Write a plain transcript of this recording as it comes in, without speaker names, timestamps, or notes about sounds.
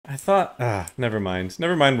I thought... never mind.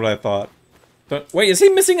 Never mind what I thought. But, wait, is he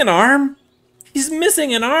missing an arm? He's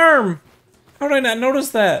missing an arm! How did I not notice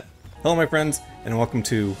that? Hello, my friends, and welcome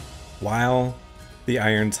to While the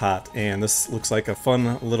Iron's Hot. And this looks like a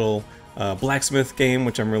fun little blacksmith game,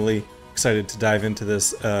 which I'm really excited to dive into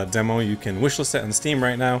this demo. You can wishlist it on Steam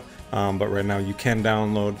right now, but right now you can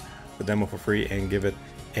download the demo for free and give it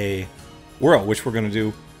a whirl, which we're going to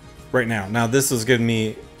do right now. Now, this is giving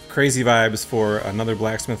me crazy vibes for another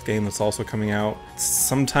blacksmith game that's also coming out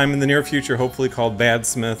sometime in the near future, hopefully, called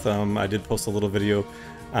Blacksmith. I did post a little video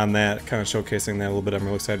on that, kind of showcasing that a little bit. I'm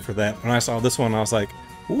really excited for that. When I saw this one, I was like,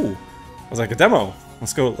 ooh, I was like, a demo.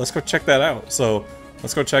 Let's go check that out. So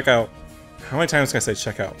let's go check out. How many times can I say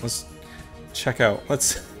check out? Let's check out.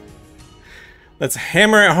 Let's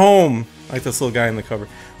hammer it home. I like this little guy in the cover.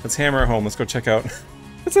 Let's hammer it home. Let's go check out.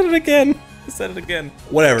 I said it again. I said it again.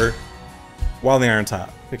 Whatever. While the Iron's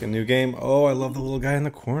Hot. Pick a new game. Oh, I love the little guy in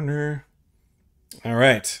the corner. All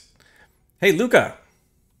right. Hey, Lucca.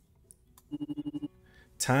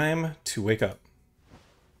 Time to wake up.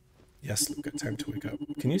 Yes, Lucca, time to wake up.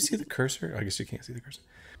 Can you see the cursor? I guess you can't see the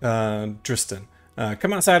cursor. Tristan,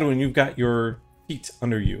 come outside when you've got your feet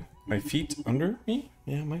under you. My feet under me?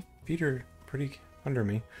 Yeah, my feet are pretty under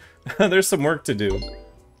me. There's some work to do.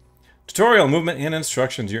 Tutorial, movement, and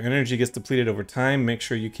instructions. Your energy gets depleted over time. Make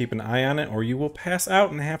sure you keep an eye on it or you will pass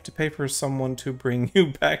out and have to pay for someone to bring you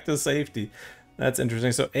back to safety. That's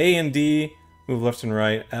interesting. So A and D, move left and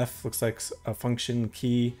right. F looks like a function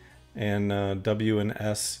key. And W and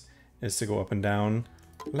S is to go up and down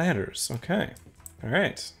ladders. Okay. All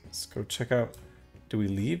right. Let's go check out. Do we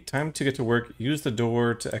leave? Time to get to work. Use the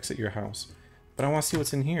door to exit your house. But I want to see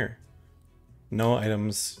what's in here. No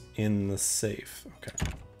items in the safe.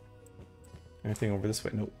 Okay. Anything over this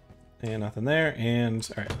way? Nope. And nothing there. And,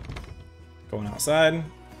 alright. Going outside.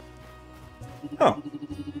 Oh.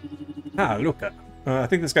 Ah, Lucca. I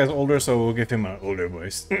think this guy's older, so we'll give him an older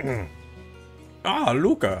voice. Ah,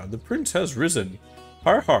 Lucca, the prince has risen.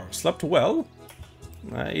 Har har, slept well?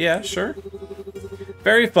 Yeah, sure.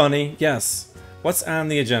 Very funny, yes. What's on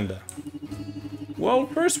the agenda? Well,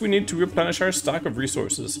 first we need to replenish our stock of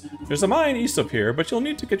resources. There's a mine east of here, but you'll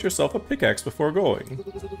need to get yourself a pickaxe before going.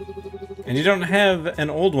 And you don't have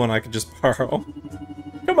an old one I could just borrow.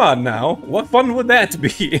 Come on now, what fun would that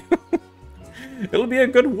be? It'll be a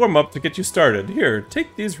good warm-up to get you started. Here,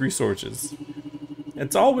 take these resources.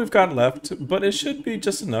 It's all we've got left, but it should be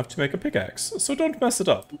just enough to make a pickaxe, so don't mess it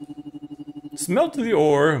up. Smelt the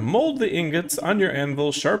ore, mold the ingots on your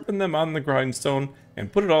anvil, sharpen them on the grindstone,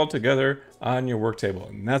 and put it all together on your work table.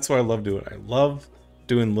 And that's what I love doing. I love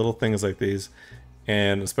doing little things like these,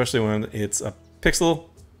 and especially when it's a pixel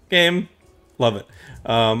game. Love it.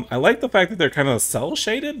 I like the fact that they're kind of cell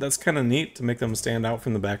shaded. That's kind of neat to make them stand out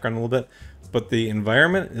from the background a little bit. But the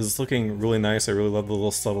environment is looking really nice. I really love the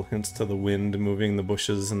little subtle hints to the wind moving the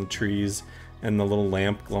bushes and the trees and the little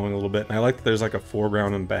lamp glowing a little bit. And I like that there's like a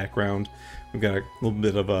foreground and background. We've got a little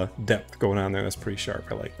bit of a depth going on there. That's pretty sharp.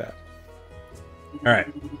 I like that. All right.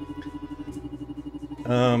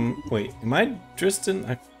 Wait, am I Tristan?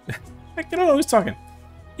 I don't know who's talking.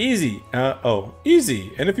 Easy.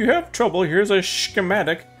 Easy. And if you have trouble, here's a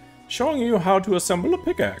schematic showing you how to assemble a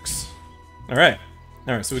pickaxe. All right.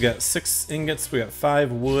 All right, so we got 6 ingots, we got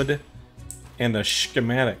 5 wood, and a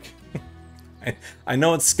schematic. I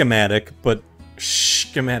know it's schematic, but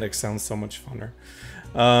schematic sounds so much funner.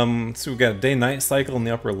 So we got a day-night cycle in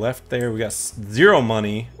the upper left there. We got 0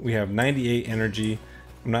 money. We have 98 energy.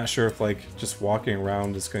 I'm not sure if like just walking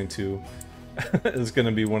around is going to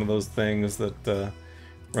be one of those things that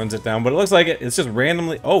runs it down. But it looks like it's just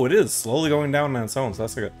randomly. Oh, it is slowly going down on its own. So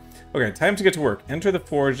that's good. Okay, time to get to work. Enter the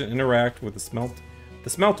forge and interact with the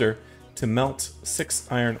smelter to melt 6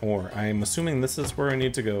 iron ore. I'm assuming this is where I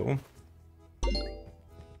need to go.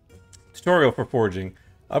 Tutorial for forging.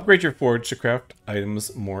 Upgrade your forge to craft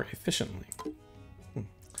items more efficiently.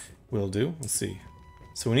 Will do. Let's see.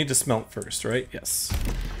 So we need to smelt first, right? Yes.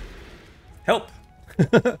 Help!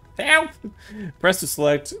 Help! Press to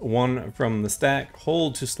select one from the stack.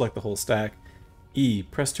 Hold to select the whole stack. E.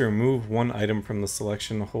 Press to remove one item from the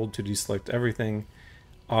selection. Hold to deselect everything.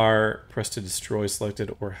 R. Press to destroy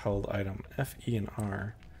selected or held item. F, E, and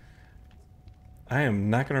R. I am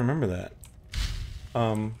not going to remember that.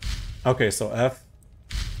 Okay, so F.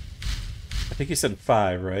 I think you said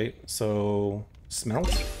 5, right? So,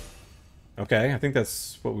 smelt? Okay, I think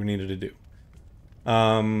that's what we needed to do.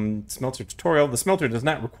 Smelter tutorial. The smelter does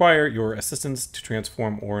not require your assistance to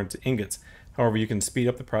transform ore into ingots. However, you can speed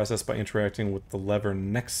up the process by interacting with the lever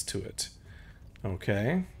next to it.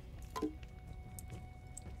 Okay.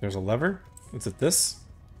 There's a lever. Is it this?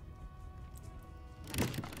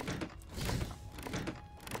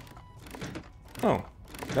 Oh,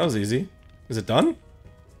 that was easy. Is it done?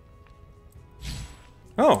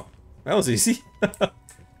 Oh, that was easy. Let's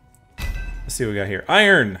see what we got here.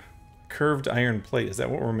 Iron! Curved iron plate. Is that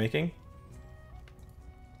what we're making?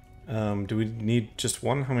 Do we need just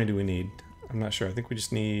one? How many do we need? I'm not sure. I think we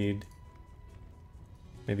just need...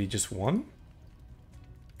 maybe just one?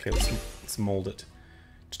 Okay, let's mold it.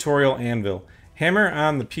 Tutorial anvil. Hammer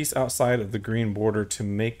on the piece outside of the green border to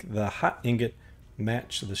make the hot ingot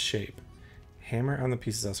match the shape. Hammer on the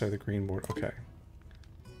pieces outside the green border. Okay.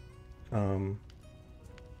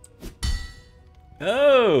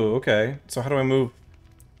 Oh, okay. So how do I move?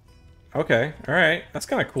 Okay, alright. That's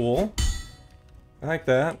kind of cool. I like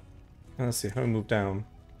that. Let's see, how do I move down?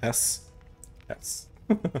 S. S.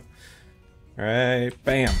 Alright,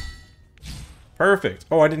 bam. Perfect.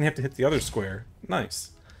 Oh, I didn't have to hit the other square.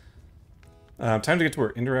 Nice. Time to get to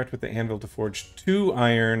work. Interact with the anvil to forge 2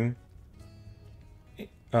 iron.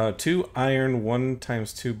 2 iron, 1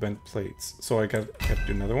 times 2 bent plates. So I have to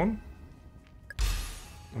do another one?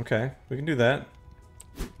 Okay, we can do that.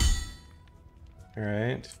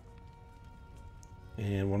 Alright.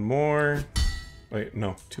 And one more. Wait,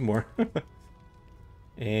 no, 2 more.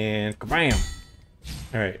 And kabam!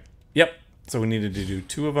 Alright. Yep. So we needed to do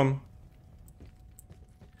 2 of them.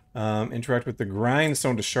 Interact with the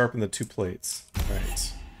grindstone to sharpen the 2 plates.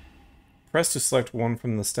 Alright. Press to select one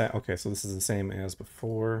from the stack. Okay, so this is the same as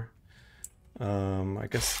before. I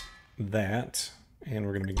guess that. And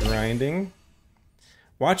we're going to be grinding.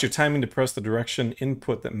 Watch your timing to press the direction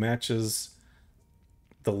input that matches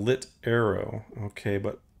the lit arrow. Okay,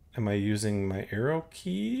 but am I using my arrow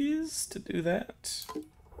keys to do that?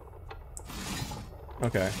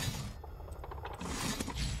 Okay.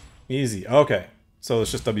 Easy. Okay. So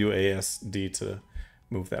it's just WASD to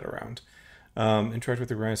move that around. Interact with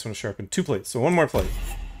the grindstone to sharpen 2 plates. So 1 more plate.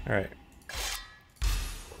 Alright.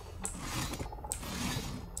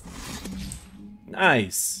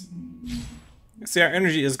 Nice. See, our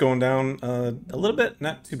energy is going down a little bit.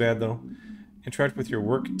 Not too bad, though. Interact with your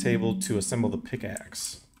work table to assemble the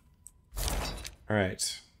pickaxe.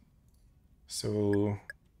 Alright. So,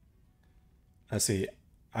 let's see.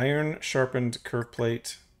 Iron sharpened curve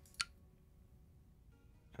plate.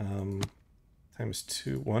 Times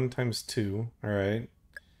 2. 1 times 2. Alright.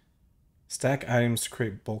 Stack items to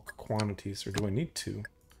create bulk quantities. Or do I need 2?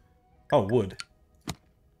 Oh, wood.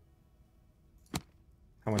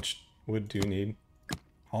 How much wood do you need?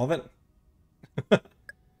 All of it?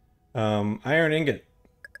 Iron ingot.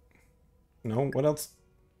 No, what else?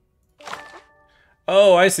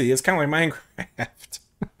 Oh, I see. It's kind of like Minecraft.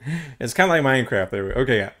 It's kind of like Minecraft. There we go.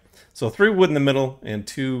 Okay, yeah. So 3 wood in the middle and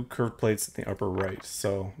 2 curved plates in the upper right.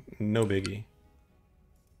 So no biggie.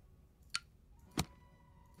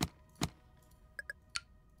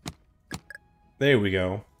 There we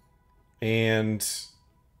go. And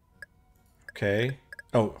okay.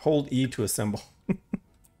 Oh, hold E to assemble.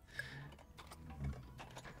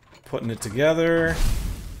 Putting it together.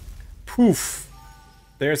 Poof.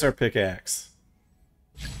 There's our pickaxe.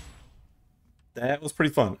 That was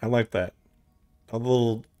pretty fun. I like that. A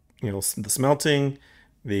little, you know, the smelting,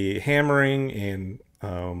 the hammering, and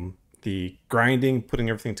the grinding, putting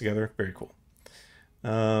everything together. Very cool.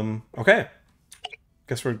 Okay.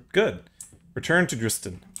 Guess we're good. Return to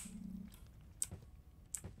Driston.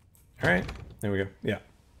 Alright. There we go. Yeah.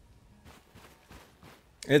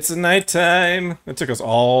 It's nighttime. It took us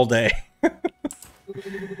all day.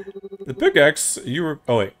 The pickaxe you were...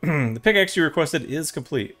 oh, wait. The pickaxe you requested is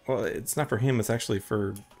complete. Well, it's not for him. It's actually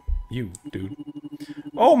for you, dude.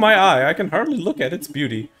 Oh, my eye. I can hardly look at its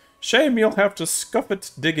beauty. Shame you'll have to scuff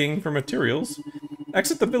it digging for materials.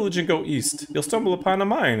 Exit the village and go east. You'll stumble upon a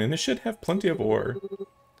mine, and it should have plenty of ore.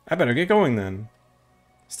 I better get going, then.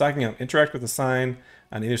 Stocking up. Interact with the sign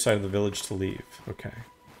on either side of the village to leave. Okay.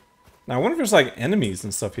 Now, I wonder if there's, like, enemies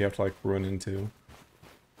and stuff you have to, like, run into.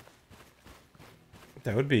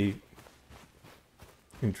 That would be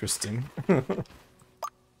interesting. Do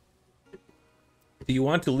you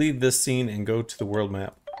want to leave this scene and go to the world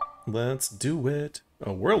map? Let's do it.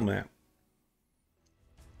 A world map.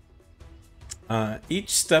 Each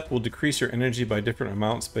step will decrease your energy by different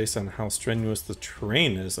amounts based on how strenuous the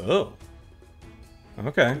terrain is. Oh.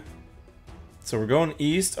 Okay. So we're going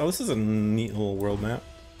east. Oh, this is a neat little world map.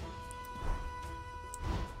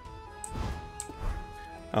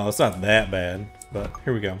 Oh, it's not that bad, but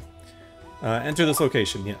here we go. Enter this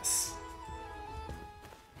location, yes.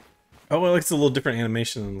 Oh, well, it's a little different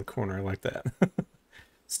animation in the corner. I like that.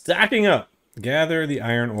 Stacking up. Gather the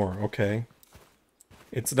iron ore. Okay.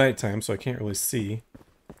 It's nighttime, so I can't really see.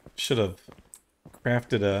 Should have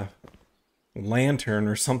crafted a lantern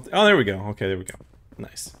or something. Oh, there we go. Okay, there we go.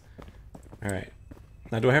 Nice. Alright.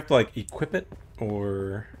 Now, do I have to, like, equip it?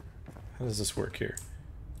 Or how does this work here?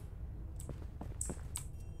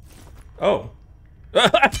 Oh.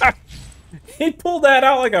 He pulled that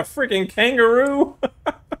out like a freaking kangaroo.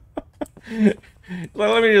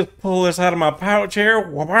 Let me just pull this out of my pouch here.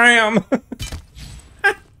 Wham!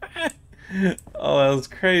 Oh, that was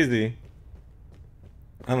crazy.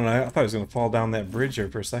 I don't know. I thought I was gonna fall down that bridge here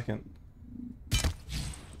for a second.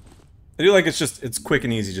 I do like it's quick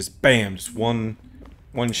and easy. Just bam, just one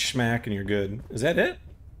schmack and you're good. Is that it?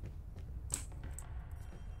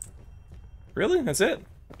 Really? That's it?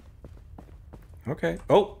 Okay.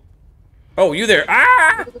 Oh. Oh, you there.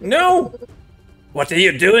 Ah! No! What are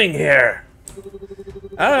you doing here?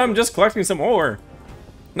 I'm just collecting some ore.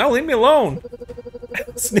 No, leave me alone.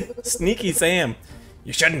 Sneaky Sam.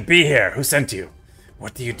 You shouldn't be here. Who sent you?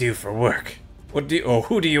 What do you do for work? What do you, oh,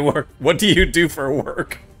 who do you work? What do you do for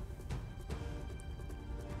work?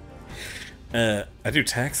 I do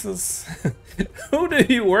taxes? Who do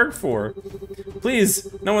you work for? Please,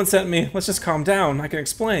 no one sent me. Let's just calm down. I can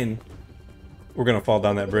explain. We're gonna fall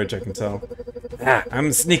down that bridge, I can tell. Ah, I'm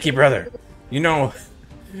the sneaky brother. You know,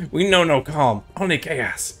 we know no calm, only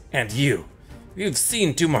chaos. And you've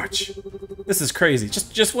seen too much. This is crazy.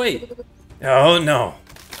 Just wait. Oh no.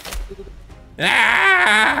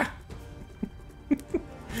 Ah!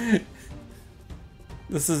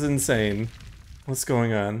 This is insane. What's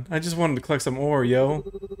going on? I just wanted to collect some ore, yo.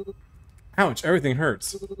 Ouch, everything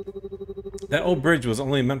hurts. That old bridge was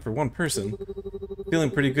only meant for one person. Feeling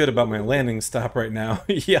pretty good about my landing stop right now.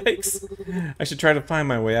 Yikes. I should try to find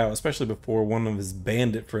my way out, especially before one of his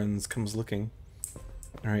bandit friends comes looking.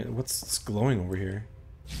 Alright, what's glowing over here?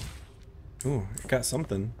 Ooh, I got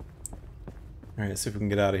something. Alright, let's see if we can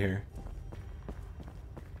get out of here.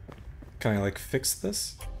 Can I, like, fix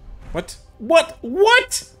this? What?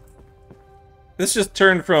 What? This just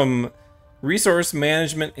turned from resource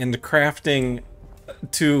management and crafting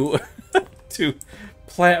to to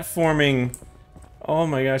platforming. Oh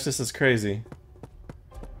my gosh, this is crazy.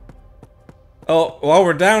 Oh, while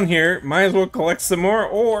we're down here, might as well collect some more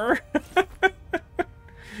ore.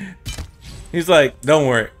 He's like, don't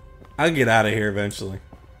worry, I'll get out of here eventually.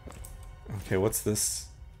 Okay, what's this?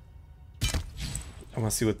 I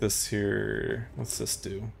want to see what this here... What's this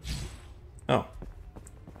do? Oh.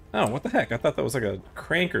 Oh, what the heck? I thought that was like a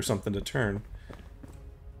crank or something to turn.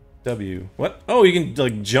 W. What? Oh, you can,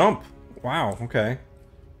 like, jump. Wow, okay.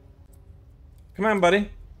 Come on,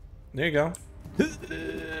 buddy. There you go.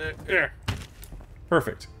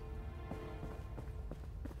 Perfect.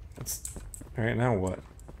 Alright, now what?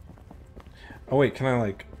 Oh, wait, can I,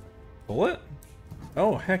 like, pull it?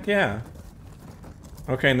 Oh, heck yeah.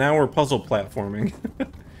 Okay, now we're puzzle platforming.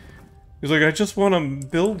 He's like, I just want to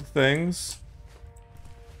build things.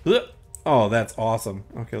 Oh, that's awesome.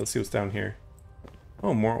 Okay, let's see what's down here.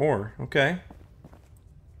 Oh, more ore. Okay.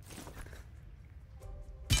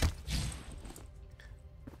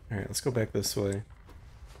 Alright, let's go back this way.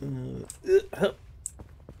 Let's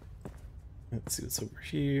see what's over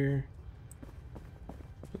here.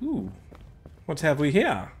 Ooh. What have we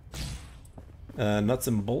here? Nuts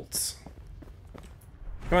and bolts.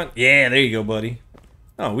 Come on. Yeah, there you go, buddy.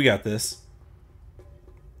 Oh, we got this.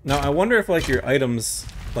 Now, I wonder if, like, your items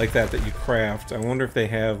like that you craft, I wonder if they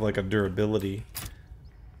have, like, a durability.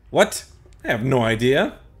 What? I have no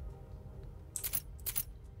idea.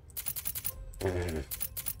 I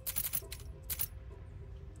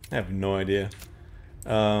have no idea.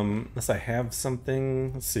 Unless I have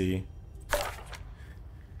something. Let's see.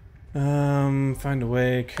 Find a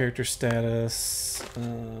way, character status.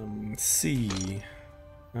 C.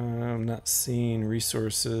 I'm not seeing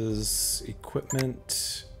resources,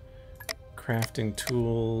 equipment, crafting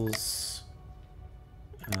tools.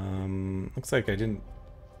 Looks like I didn't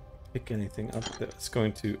pick anything up that's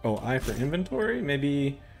going to... Oh, I for inventory?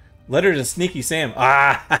 Maybe letter to Sneaky Sam.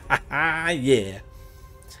 Ah, yeah.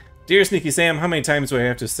 Dear Sneaky Sam, how many times do I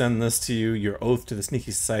have to send this to you? Your oath to the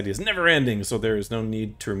Sneaky Society is never ending, so there is no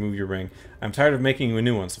need to remove your ring. I'm tired of making you a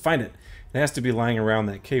new one, so find it. It has to be lying around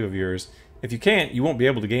that cave of yours. If you can't, you won't be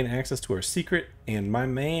able to gain access to our secret, and my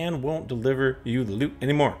man won't deliver you the loot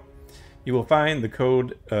anymore. You will find the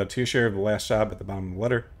code to your share of the last job at the bottom of the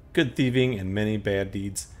letter. Good thieving and many bad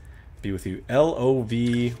deeds be with you.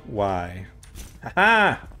 L-O-V-Y.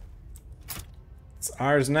 Ha-ha! It's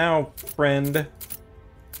ours now, friend.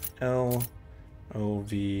 L-O-V-Y.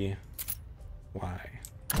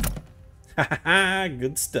 Ha-ha-ha!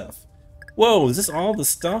 Good stuff. Whoa, is this all the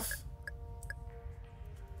stuff?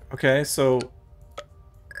 Okay, so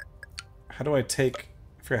how do I take...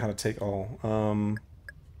 I forgot how to take all. Can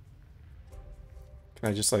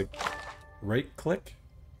I just, like, right-click?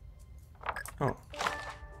 Oh.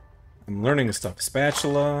 I'm learning stuff.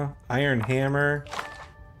 Spatula, iron hammer,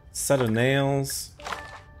 set of nails,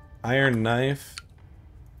 iron knife.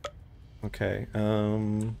 Okay,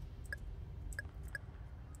 trying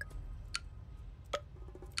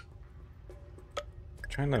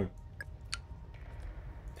to...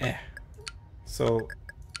 So,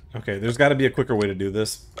 okay, there's got to be a quicker way to do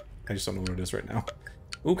this. I just don't know what it is right now.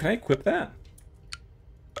 Ooh, can I equip that?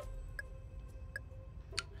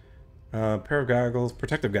 Pair of goggles,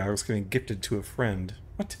 protective goggles can be gifted to a friend.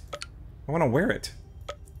 What? I want to wear it.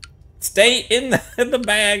 Stay in the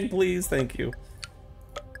bag, please. Thank you.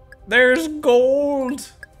 There's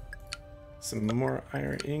gold. Some more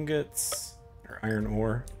iron ingots or iron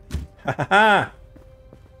ore. Ha ha ha!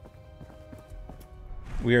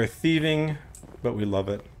 We are thieving, but we love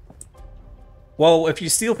it. Well, if you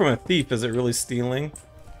steal from a thief, is it really stealing?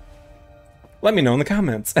 Let me know in the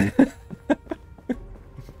comments.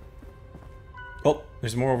 Oh,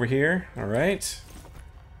 there's more over here. All right.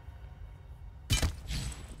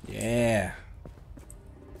 Yeah.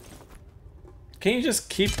 Can you just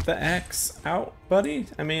keep the axe out, buddy?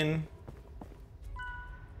 I mean...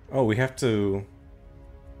 Oh, we have to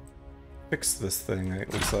fix this thing,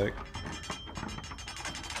 it looks like.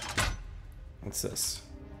 What's this?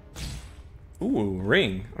 Ooh,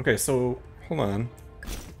 ring. Okay, so, hold on.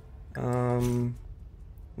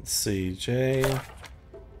 Let's see, J...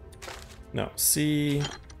 No, C...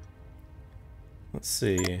 Let's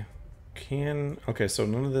see. Okay, so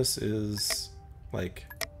none of this is, like...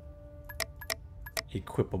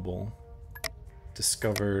 equipable.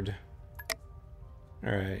 Discovered.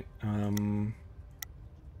 Alright,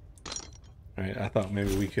 Alright, I thought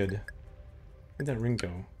maybe we could... Where'd that ring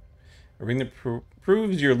go? A ring that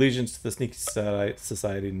proves your allegiance to the sneaky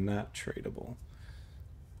society, not tradable.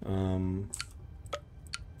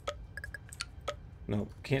 No,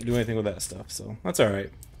 can't do anything with that stuff, so that's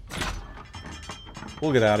alright.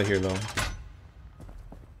 We'll get out of here, though.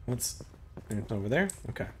 What's... anything over there?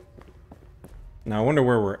 Okay. Now, I wonder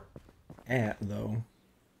where we're at, though.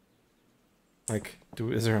 Like,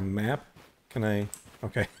 is there a map? Can I...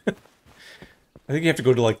 Okay. I think you have to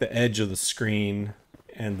go to, like, the edge of the screen,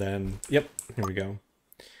 and then... Yep, here we go.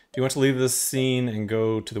 Do you want to leave this scene and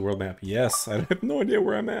go to the world map? Yes, I have no idea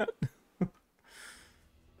where I'm at.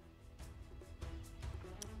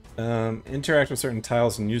 Interact with certain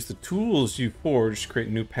tiles and use the tools you forge to create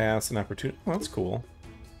new paths and opportunities. Oh, that's cool.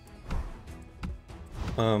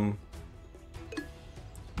 Oh.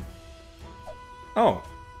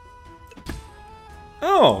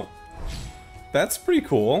 Oh! That's pretty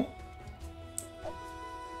cool.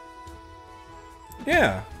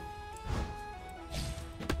 Yeah.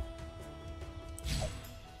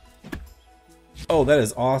 Oh, that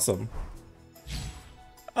is awesome.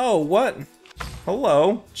 Oh, what?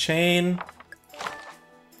 Hello. Chain.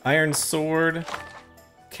 Iron sword.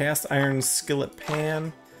 Cast iron skillet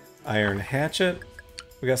pan. Iron hatchet.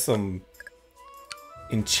 We got some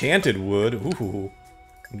enchanted wood. Ooh.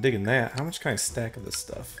 I'm digging that. How much can I stack of this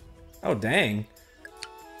stuff? Oh, dang.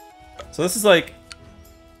 So this is like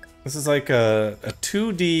a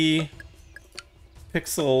 2D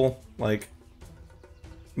pixel, like,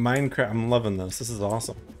 Minecraft. I'm loving this. This is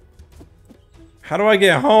awesome. How do I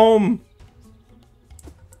get home?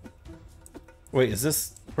 Wait, is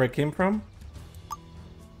this where I came from?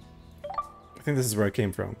 I think this is where I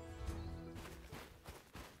came from.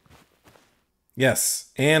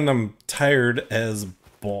 Yes, and I'm tired as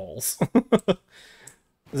balls.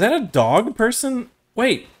 Is that a dog person?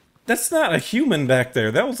 Wait, that's not a human back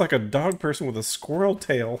there. That was like a dog person with a squirrel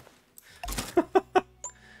tail.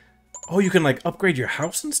 Oh, you can like upgrade your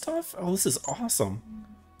house and stuff? Oh, this is awesome.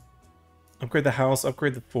 Upgrade the house,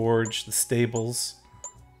 upgrade the forge, the stables.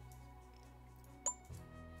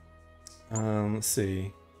 Let's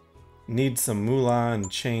see. Need some moolah and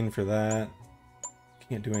chain for that.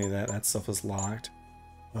 Can't do any of that. That stuff is locked.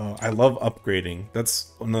 Oh, I love upgrading.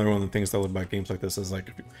 That's another one of the things I love about games like this is like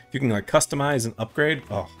if you can like customize and upgrade.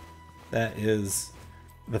 Oh, that is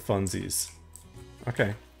the funsies.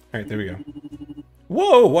 Okay. All right, there we go.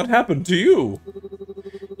 Whoa, what happened to you?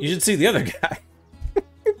 You should see the other guy.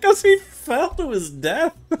 Because he fell to his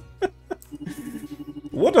death.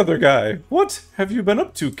 What other guy? What have you been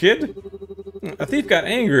up to, kid? A thief got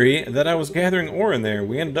angry that I was gathering ore in there.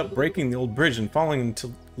 We ended up breaking the old bridge and falling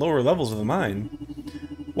into lower levels of the mine.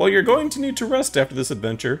 Well, you're going to need to rest after this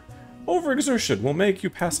adventure. Overexertion will make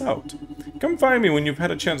you pass out. Come find me when you've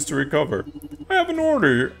had a chance to recover. I have an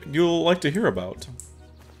order you'll like to hear about.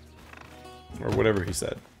 Or whatever he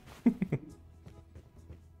said.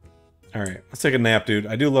 Alright, let's take a nap, dude.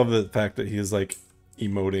 I do love the fact that he is, like,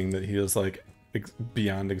 emoting, that he is, like,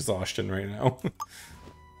 beyond exhaustion right now.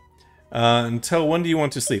 Until when do you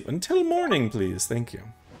want to sleep? Until morning, please. Thank you.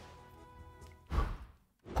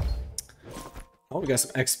 Oh, we got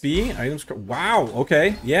some XP items. Wow.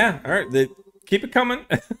 Okay. Yeah. All right. Keep it coming.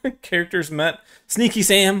 Characters met. Sneaky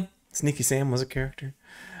Sam. Sneaky Sam was a character.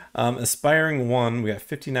 Aspiring 1. We got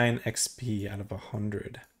 59 XP out of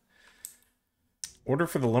 100. Order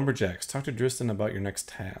for the lumberjacks. Talk to Driston about your next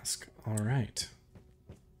task. All right.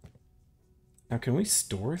 Now, can we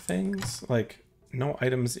store things? Like, no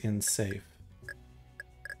items in safe.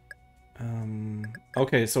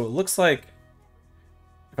 Okay, so it looks like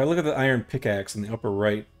if I look at the iron pickaxe in the upper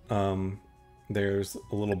right, there's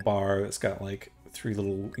a little bar that's got like 3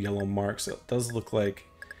 little yellow marks. It does look like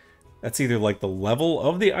that's either like the level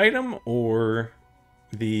of the item or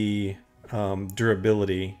the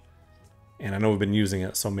durability. And I know we've been using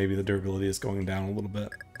it, so maybe the durability is going down a little bit.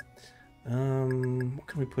 What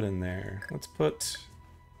can we put in there? Let's put...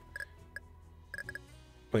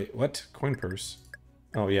 Wait, what? Coin purse.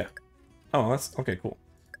 Oh, yeah. Oh, that's... Okay, cool.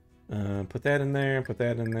 Put that in there, put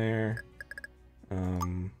that in there.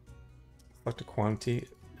 Select a quantity.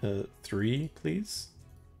 3, please.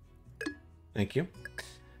 Thank you.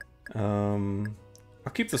 I'll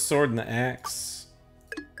keep the sword and the axe.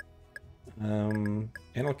 And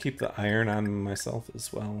I'll keep the iron on myself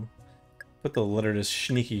as well. Put the letter to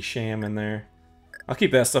Sneaky Sham in there. I'll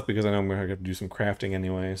keep that stuff because I know I'm going to have to do some crafting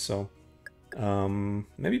anyway, so...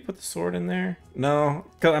 maybe put the sword in there? No,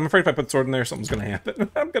 because I'm afraid if I put the sword in there, something's going to happen.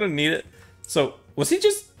 I'm going to need it. So, was he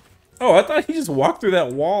just... Oh, I thought he just walked through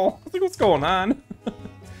that wall. I was like, what's going on? But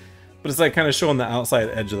it's like kind of showing the outside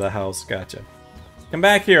edge of the house. Gotcha. Come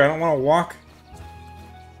back here. I don't want to walk.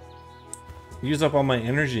 Use up all my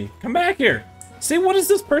energy. Come back here. See, what is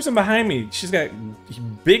this person behind me? She's got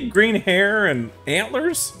big green hair and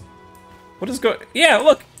antlers. What is going... Yeah,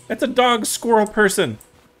 look. That's a dog squirrel person.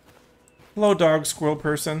 Hello, dog squirrel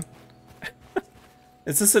person.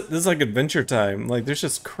 This is like Adventure Time. Like, there's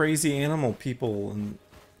just crazy animal people and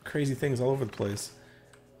crazy things all over the place.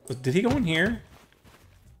 Did he go in here?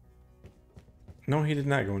 No, he did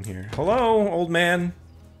not go in here. Hello, old man.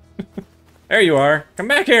 There you are. Come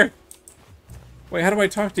back here. Wait, how do I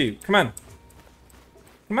talk to you? Come on.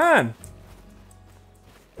 Come on.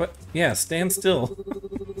 What? Yeah, stand still.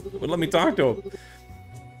 Would let me talk to him.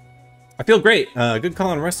 I feel great. Good call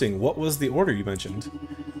on resting. What was the order you mentioned?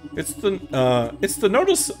 It's the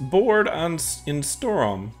notice board in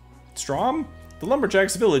Storom. Strom? The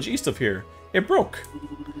lumberjacks' village east of here. It broke.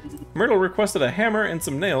 Myrtle requested a hammer and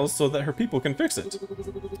some nails so that her people can fix it.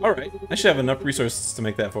 Alright, I should have enough resources to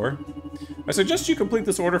make that for her. I suggest you complete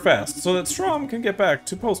this order fast, so that Strom can get back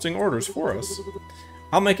to posting orders for us.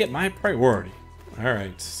 I'll make it my priority.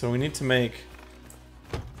 Alright, so we need to make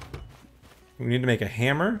a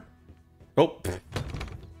hammer. Oh,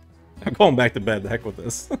 I'm going back to bed. The heck with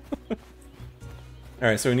this.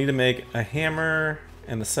 Alright, so we need to make a hammer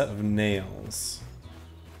and a set of nails.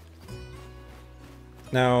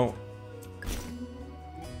 Now,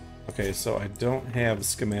 okay, so I don't have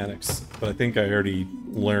schematics, but I think I already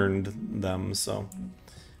learned them, so...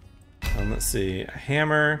 let's see, a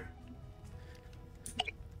hammer...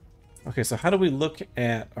 Okay, so how do we look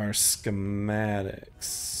at our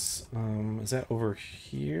schematics? Is that over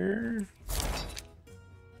here?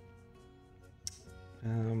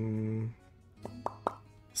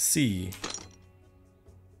 C.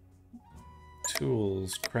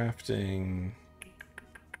 Tools, crafting...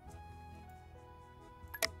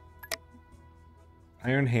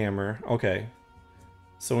 Iron hammer. Okay.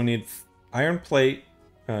 So we need iron plate,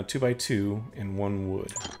 2x2, and 1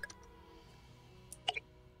 wood.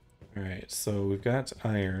 Alright, so we've got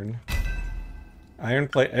iron. Iron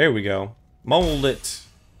plate. There we go. Mold it.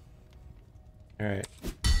 Alright.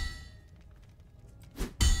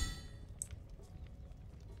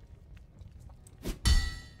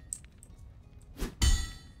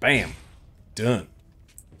 Bam. Done.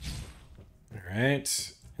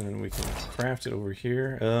 Alright. And then we can craft it over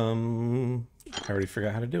here. I already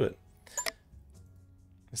forgot how to do it.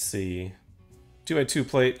 Let's see. 2x2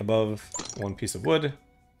 plate above 1 piece of wood.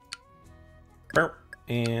 Burp.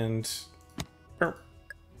 And burp.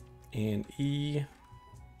 And E.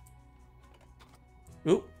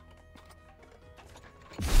 Oop.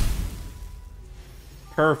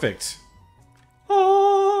 Perfect.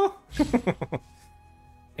 Ah!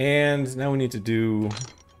 And now we need to do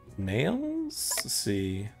nails? Let's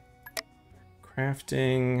see.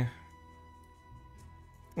 Crafting.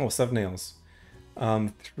 Oh, 7 nails.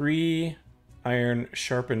 3 iron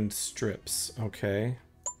sharpened strips. Okay.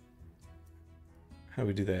 How do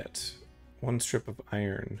we do that? 1 strip of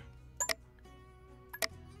iron.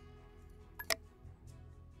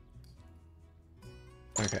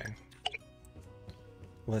 Okay.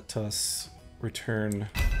 Let us return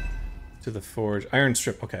to the forge. Iron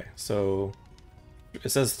strip. Okay, so it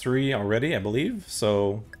says 3 already, I believe.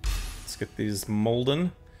 So let's get these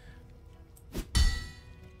molten.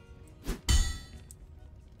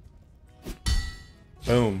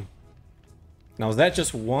 Boom. Now, is that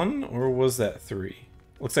just 1 or was that 3?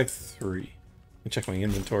 Looks like 3. Let me check my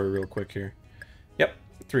inventory real quick here. Yep,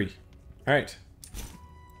 3. Alright.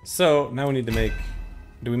 So now we need to make...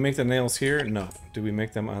 Do we make the nails here? No. Do we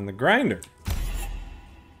make them on the grinder?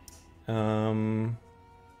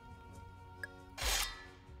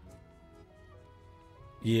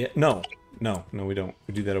 Yeah, no. No, we don't.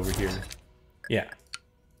 We do that over here. Yeah.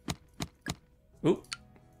 Oop.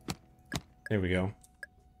 There we go.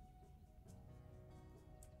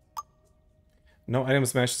 No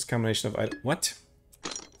items match this combination of items. What?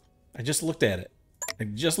 I just looked at it. I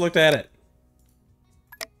just looked at it.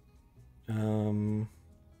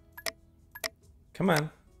 Come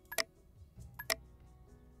on.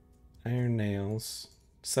 Iron nails.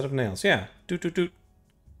 Set of nails. Yeah. Doot, doot, doot.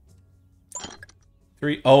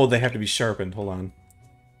 3. Oh, they have to be sharpened. Hold on.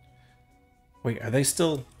 Wait, are they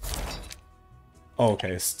still... Oh,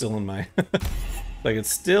 okay. It's still in my... like,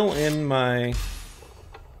 it's still in my...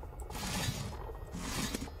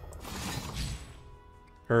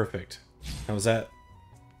 Perfect. Now, was that...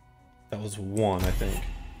 That was 1, I think.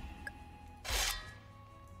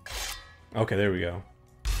 Okay, there we go.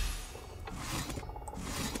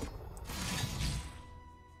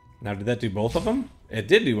 Now, did that do both of them? It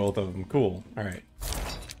did do both of them. Cool. Alright.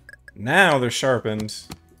 Now they're sharpened.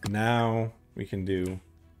 Now we can do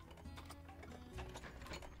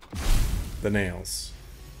the nails.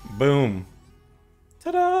 Boom.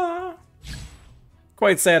 Ta-da!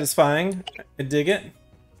 Quite satisfying. I dig it.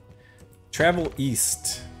 Travel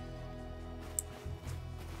east.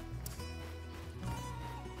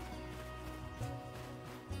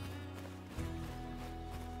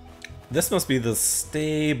 This must be the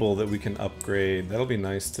stable that we can upgrade. That'll be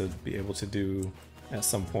nice to be able to do at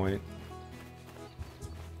some point.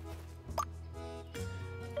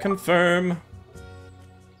 Confirm.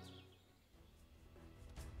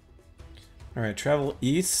 Alright, travel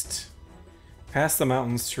east. Past the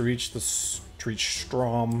mountains to reach the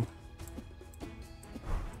Strom.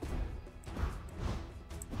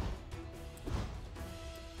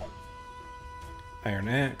 Iron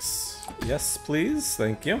axe. Yes, please.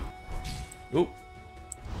 Thank you. Ooh.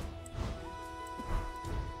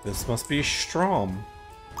 This must be Strom.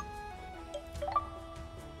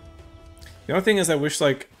 The only thing is I wish,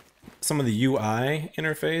 like, some of the UI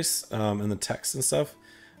interface and the text and stuff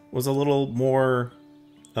was a little more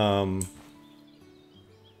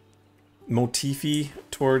motify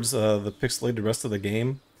towards the pixelated rest of the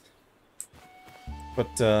game.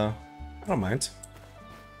 But I don't mind.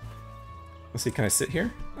 Let's see, can I sit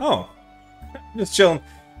here? Oh, just chilling.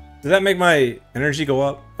 Did that make my energy go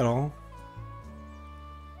up at all?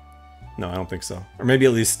 No, I don't think so. Or maybe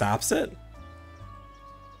at least stops it?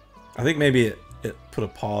 I think maybe it put a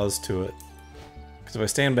pause to it. Because if I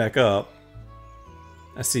stand back up,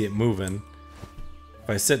 I see it moving. If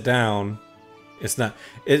I sit down, it's not...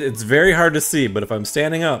 It's very hard to see, but if I'm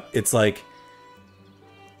standing up, it's like...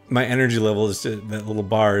 My energy level is just... That little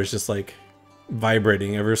bar is just like...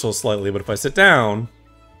 vibrating ever so slightly, but if I sit down,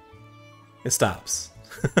 it stops.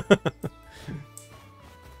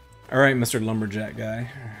 Alright, Mr. Lumberjack guy.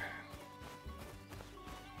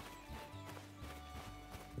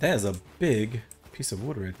 That is a big piece of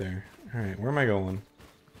wood right there. Alright, where am I going?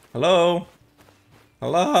 Hello?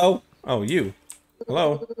 Hello? Oh, you.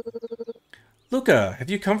 Hello? Lucca, have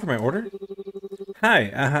you come for my order?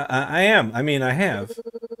 Hi, I am. I mean, I have.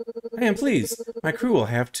 I am pleased. My crew will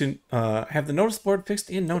have to have the notice board fixed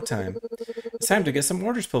in no time. It's time to get some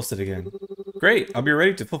orders posted again. Great, I'll be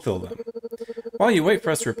ready to fulfill them. While you wait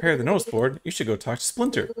for us to repair the notice board, you should go talk to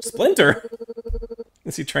Splinter. Splinter?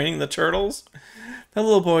 Is he training the turtles? That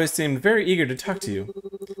little boy seemed very eager to talk to you.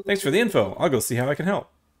 Thanks for the info. I'll go see how I can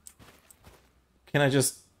help. Can I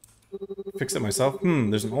just fix it myself?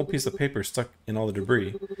 There's an old piece of paper stuck in all the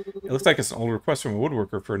debris. It looks like it's an old request from a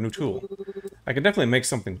woodworker for a new tool. I could definitely make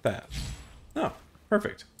something with that. Oh,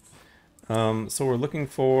 perfect. So we're looking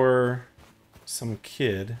for some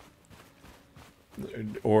kid.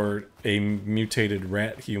 Or a mutated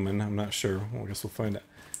rat human. I'm not sure. Well, I guess we'll find out.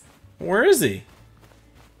 Where is he?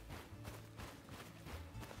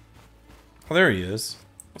 Oh, there he is.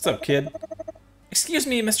 What's up, kid? Excuse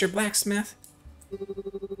me, Mr. Blacksmith.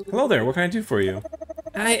 Hello there, what can I do for you?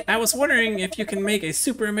 I was wondering if you can make a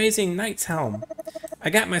super amazing knight's helm. I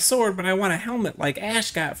got my sword, but I want a helmet like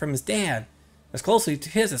Ash got from his dad. As closely to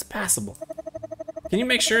his as possible. Can you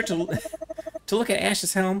make sure to to look at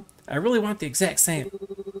Ash's helm? I really want the exact same.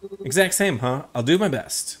 Exact same, huh? I'll do my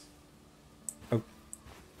best. Oh,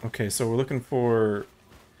 okay, so we're looking for...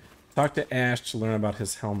 Talk to Ash to learn about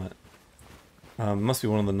his helmet. Must be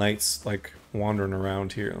one of the knights, like, wandering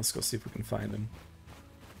around here. Let's go see if we can find him.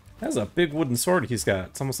 That's a big wooden sword he's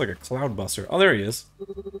got. It's almost like a cloud buster. Oh, there he is.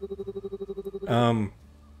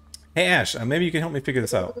 Hey, Ash, maybe you can help me figure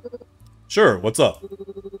this out. Sure, what's up?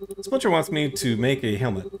 Splinter wants me to make a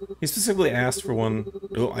helmet. He specifically asked for one...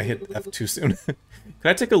 Oh, I hit F too soon. Can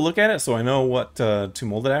I take a look at it so I know what to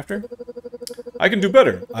mold it after? I can do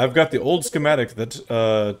better. I've got the old schematic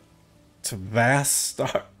that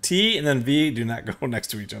Tavastar... T and then V do not go next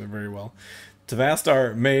to each other very well.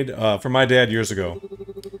 Tavastar made for my dad years ago.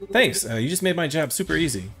 Thanks, you just made my job super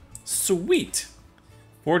easy. Sweet!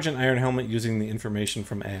 Forge an iron helmet using the information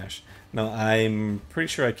from Ash. Now, I'm pretty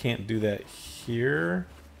sure I can't do that here.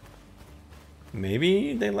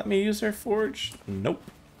 Maybe they let me use their forge? Nope.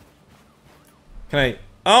 Can I...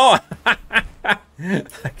 Oh!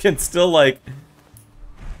 I can still, like,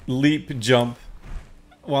 leap jump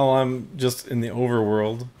while I'm just in the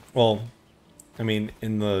overworld. Well, I mean,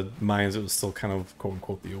 in the mines it was still kind of,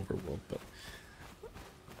 quote-unquote, the overworld, but...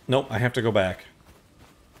 Nope, I have to go back.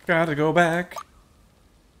 Gotta go back.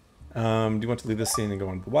 Do you want to leave this scene and go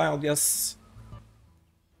into the wild? Yes.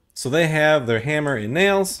 So they have their hammer and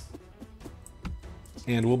nails.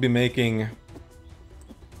 And we'll be making...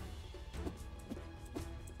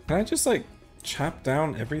 Can I just, like, chop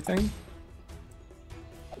down everything?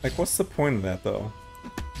 Like, what's the point of that, though?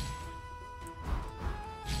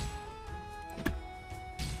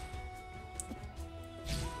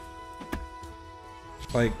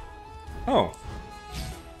 Like... Oh.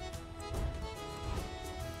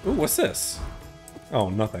 Ooh, what's this? Oh,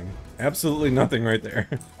 nothing. Absolutely nothing right there.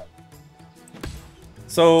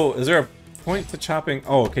 So, is there a point to chopping?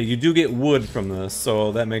 Oh, okay, you do get wood from this,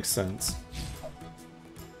 so that makes sense.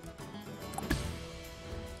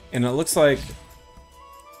 And it looks like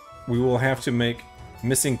we will have to make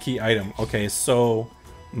missing key item. Okay, so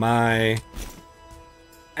my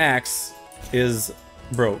axe is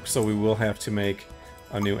broke, so we will have to make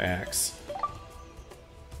a new axe.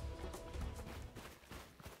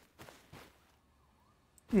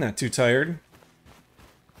 Not too tired.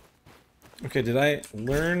 Okay, did I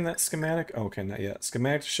learn that schematic? Oh, okay, not yet.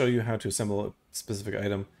 Schematic to show you how to assemble a specific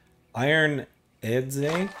item. Iron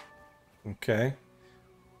Edze. Okay.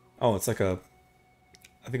 Oh, it's like a...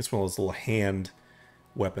 I think it's one of those little hand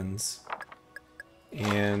weapons.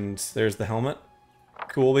 And there's the helmet.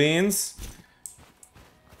 Cool beans.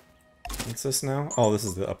 What's this now? Oh, this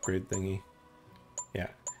is the upgrade thingy. Yeah.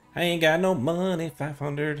 I ain't got no money.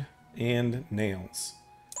 500 and nails.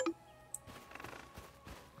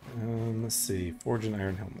 Let's see. Forge an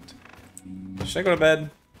iron helmet. Should I go to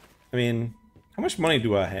bed? I mean, how much money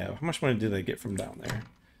do I have? How much money did I get from down there?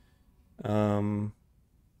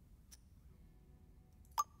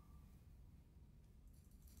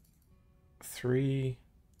 3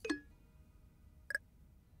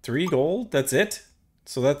 gold? That's it?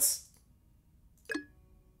 So that's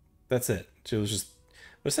it. So it was just...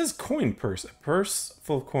 But it says coin purse. A purse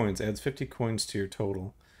full of coins adds 50 coins to your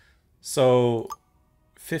total. So...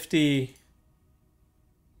 50...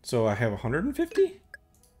 So I have 150?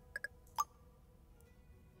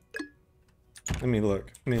 Let me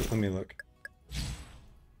look. Let me look.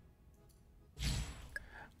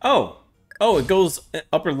 Oh! Oh, it goes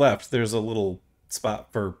upper left. There's a little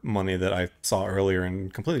spot for money that I saw earlier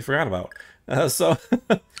and completely forgot about. So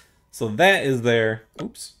that is there.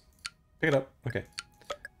 Oops. Pick it up. Okay.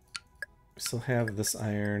 We still have this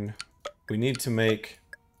iron. We need to make...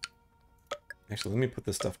 Actually, let me put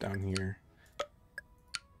this stuff down here.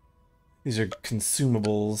 These are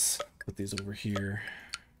consumables. Put these over here.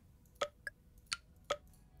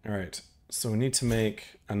 Alright, so we need to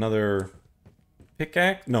make another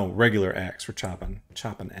pickaxe? No, regular axe for chopping.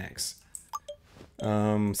 Chopping axe.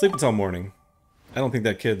 Sleep until morning. I don't think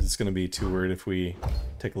that kid is going to be too worried if we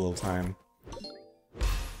take a little time.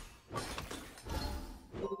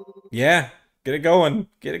 Yeah, get it going.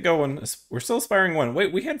 Get it going. We're still aspiring 1.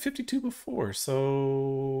 Wait, we had 52 before,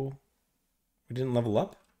 so... We didn't level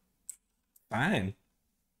up? Fine.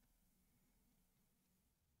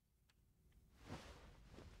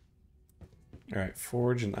 Alright,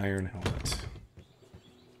 forge an iron helmet.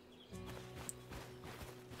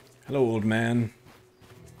 Hello, old man.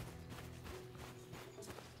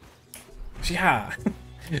 Yeah!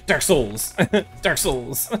 Dark Souls! Dark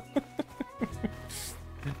Souls!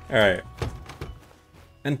 Alright.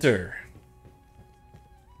 Enter.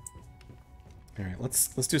 Alright, let's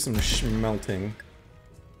do some smelting.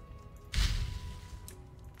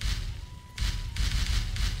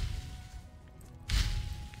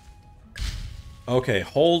 Okay,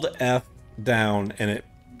 hold F down and it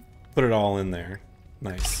put it all in there.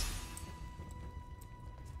 Nice.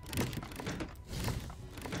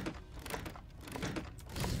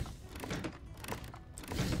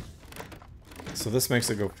 So this makes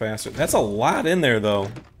it go faster. That's a lot in there, though.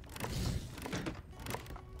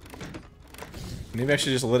 Maybe I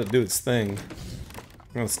should just let it do its thing.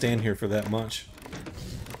 I'm gonna stand here for that much.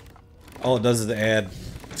 All it does is add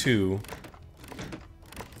 2.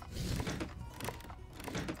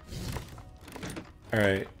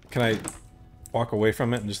 Alright, can I walk away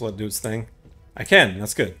from it and just let it do its thing? I can,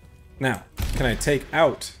 that's good. Now, can I take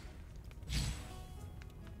out?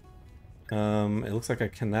 It looks like I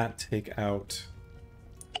cannot take out...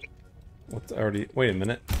 What's already... Wait a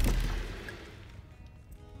minute.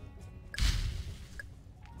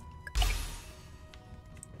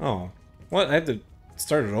 Oh. What? I have to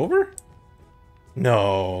start it over?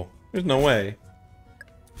 No. There's no way.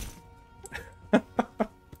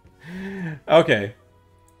 Okay.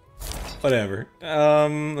 Whatever.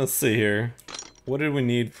 Let's see here. What did we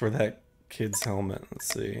need for that kid's helmet?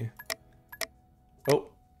 Let's see. Oh.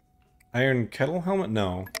 Iron kettle helmet?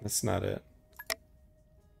 No, that's not it.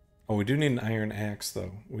 Oh, we do need an iron axe,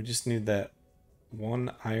 though. We just need that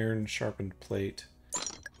 1 iron sharpened plate.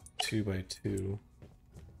 2x2.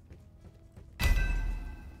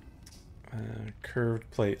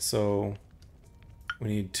 Curved plate, so we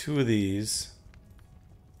need 2 of these.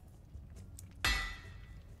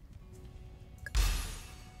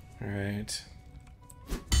 Alright.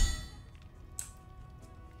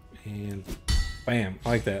 And bam, I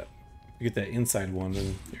like that. You get that inside one,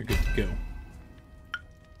 and you're good to go.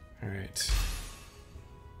 Alright.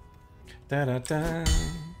 Da-da-da.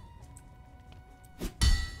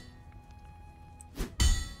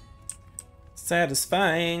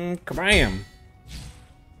 Satisfying. Kabam!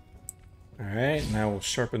 Alright, now we'll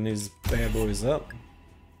sharpen these bad boys up.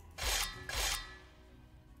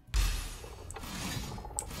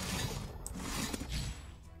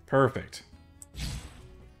 Perfect.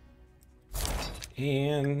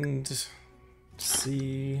 And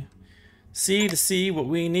see to see what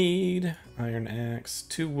we need. Iron axe,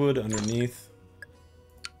 2 wood underneath.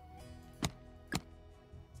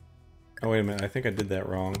 Oh, wait a minute, I think I did that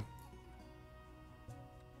wrong.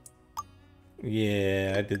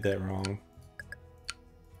 Yeah, I did that wrong.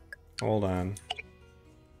 Hold on.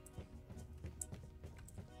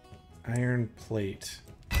 Iron plate.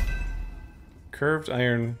 Curved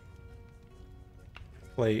iron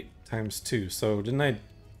plate times 2. So didn't I...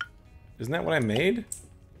 Isn't that what I made?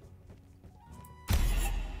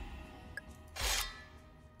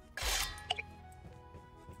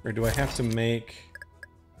 Or do I have to make...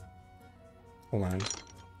 Hold on.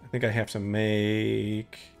 I think I have to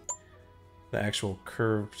make the actual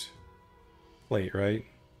curved plate, right?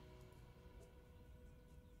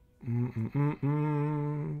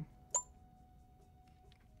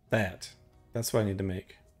 That's what I need to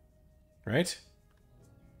make. Right?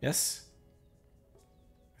 Yes?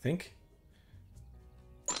 I think?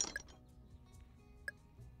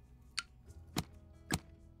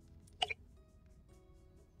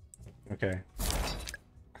 Okay.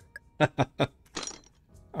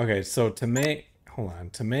 Okay, so to make... Hold on.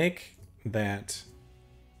 To make that,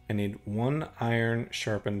 I need 1 iron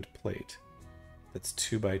sharpened plate. That's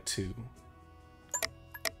 2x2.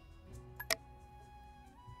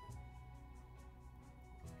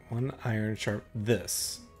 One iron sharp.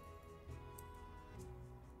 This.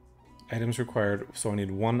 Items required. So I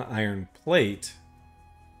need 1 iron plate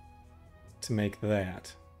to make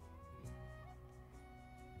that.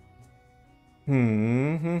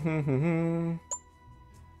 1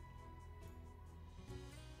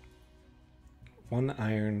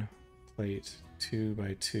 iron plate,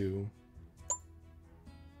 2x2.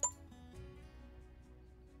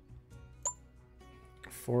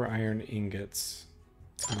 4 iron ingots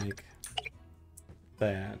to make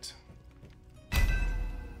that.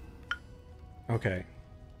 Okay.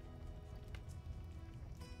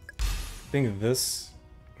 I think this,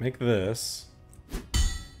 make this.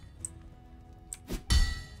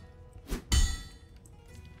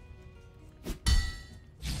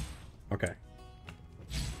 Okay.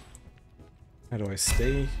 How do I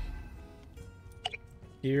stay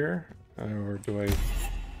here? Or do I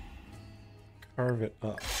carve it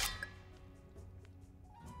up?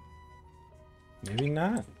 Maybe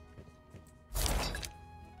not.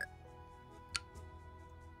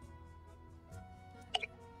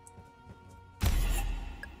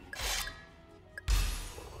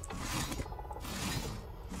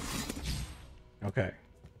 Okay.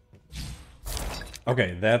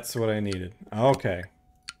 Okay, that's what I needed. Okay.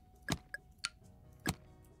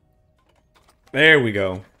 There we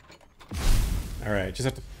go. All right, just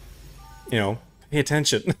have to, you know, pay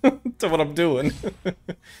attention to what I'm doing, and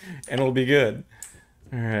it'll be good.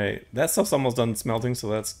 All right, that stuff's almost done smelting, so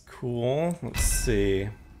that's cool. Let's see.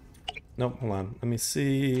 Nope, hold on. Let me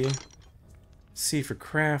see. C for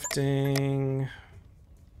crafting.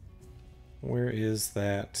 Where is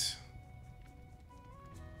that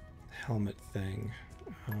helmet thing?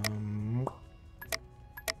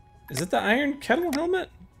 Is it the iron kettle helmet?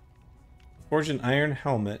 Forge an iron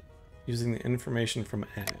helmet using the information from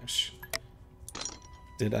Ash.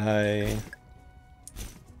 Did I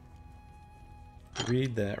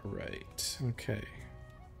read that right? Okay.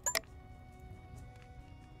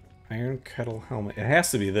 Iron kettle helmet. It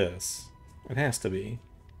has to be this. It has to be.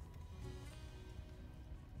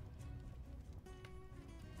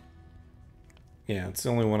 Yeah, it's the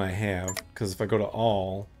only one I have, because if I go to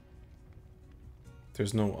all,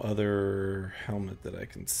 there's no other helmet that I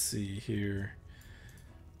can see here.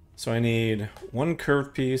 So I need one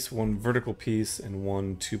curved piece, one vertical piece, and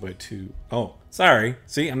one 2x2. Oh, sorry.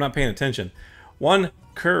 See, I'm not paying attention. One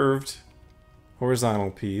curved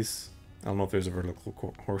horizontal piece. I don't know if there's a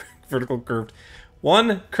vertical or vertical curved.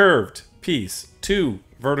 One curved piece, two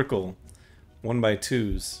vertical,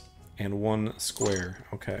 1x2s, and one square.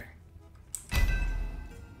 Okay.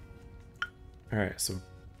 All right, so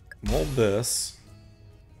mold this.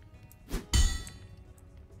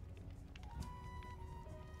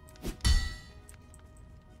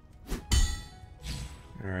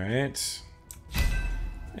 All right.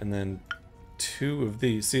 And then two of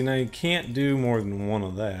these. See, now you can't do more than one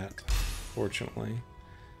of that, fortunately.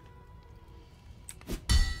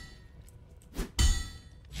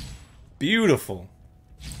 Beautiful.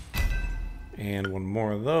 And one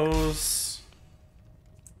more of those.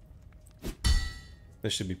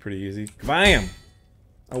 This should be pretty easy. Kabam!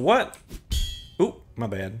 Oh, what? Oop, my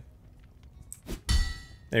bad.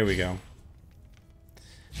 There we go.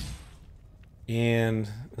 And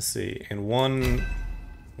let's see, and one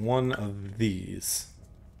of these.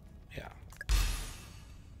 Yeah.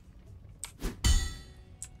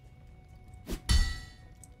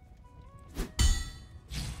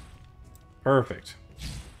 Perfect.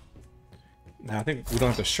 Now I think we don't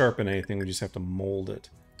have to sharpen anything, we just have to mold it.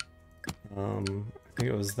 I think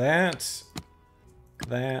it was that,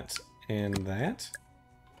 that, and that.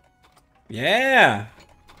 Yeah!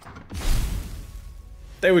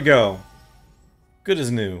 There we go. Good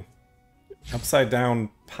as new. Upside down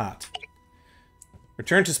pot.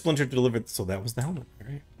 Return to Splinter to deliver. So that was the helmet,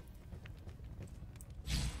 right?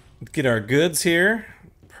 Get our goods here.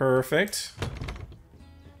 Perfect.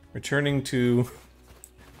 Returning to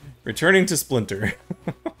Splinter.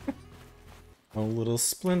 Oh, little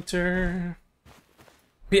Splinter.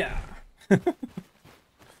 Yeah. Come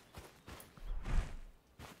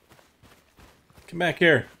back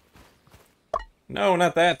here. No,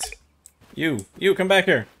 not that. You come back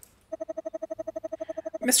here.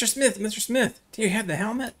 Mr. Smith, do you have the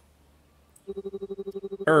helmet?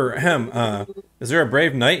 Is there a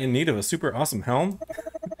brave knight in need of a super awesome helm?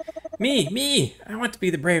 Me, I want to be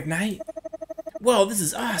the brave knight. Whoa, this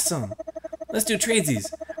is awesome. Let's do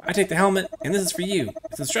tradesies. I take the helmet, and this is for you.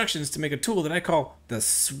 It's instructions to make a tool that I call the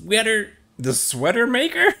sweater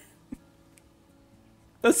maker?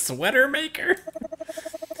 The sweater maker?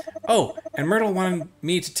 Oh, and Myrtle wanted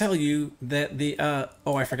me to tell you that the,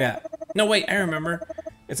 oh, I forgot. No, wait, I remember.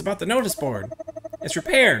 It's about the notice board. It's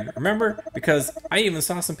repaired, remember? Because I even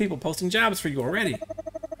saw some people posting jobs for you already.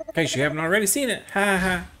 In case you haven't already seen it. Ha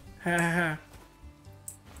ha, ha ha ha.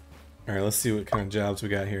 Alright, let's see what kind of jobs we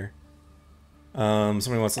got here.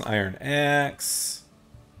 Somebody wants an iron axe.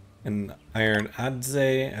 An iron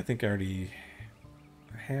adze. I think I already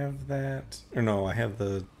have that. Or no, I have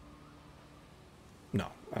the... No,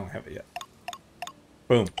 I don't have it yet.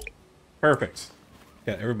 Boom. Perfect.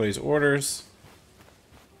 Got everybody's orders.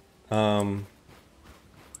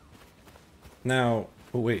 Now,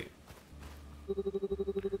 oh wait.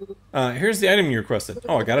 Here's the item you requested.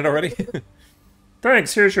 Oh, I got it already?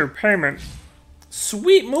 Thanks, here's your payment.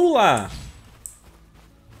 Sweet moolah!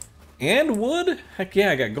 And wood? Heck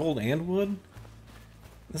yeah, I got gold and wood.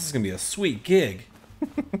 This is gonna be a sweet gig.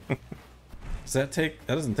 Does that take...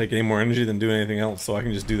 That doesn't take any more energy than doing anything else, so I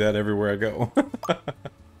can just do that everywhere I go.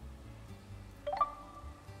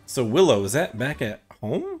 So Willow, is that back at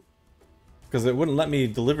home? Because it wouldn't let me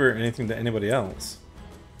deliver anything to anybody else.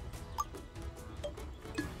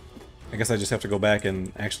 I guess I just have to go back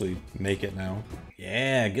and actually make it now.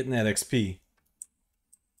 Yeah, getting that XP.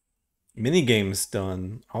 Minigames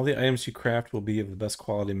done. All the items you craft will be of the best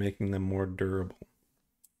quality, making them more durable.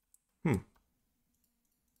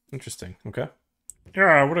 Interesting. Okay.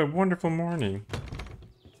 Yeah, what a wonderful morning.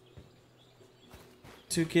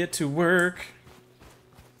 To get to work.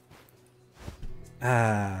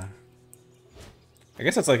 I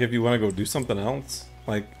guess that's like if you want to go do something else.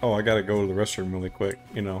 Like, oh, I gotta go to the restroom really quick,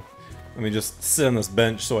 you know. Let me just sit on this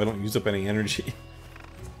bench so I don't use up any energy.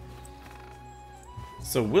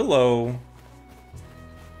 So Willow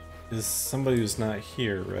is somebody who's not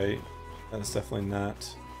here, right? That's definitely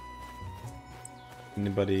not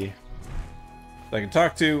anybody that I can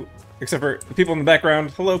talk to, except for the people in the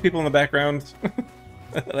background. Hello, people in the background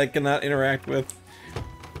that I cannot interact with.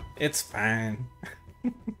 It's fine.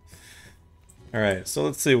 Alright, so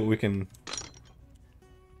let's see what we can...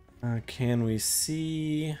 can we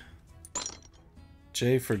see...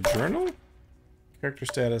 J for journal? Character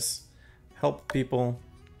status. Help people.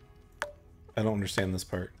 I don't understand this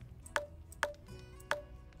part.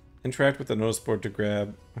 Interact with the notice board to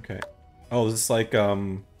grab... Okay. Oh, this is like,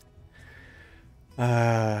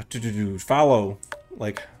 follow.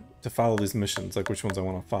 Like, to follow these missions. Like, which ones I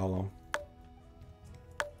want to follow.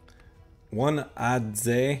 One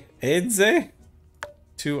adze. Adze?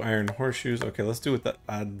 2 iron horseshoes. Okay, let's do it with the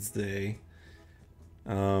adze.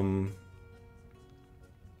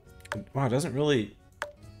 Wow, it doesn't really...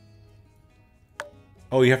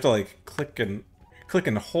 Oh, you have to like click and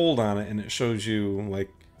hold on it, and it shows you like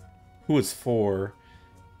who it's for.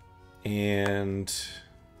 And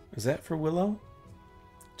is that for Willow?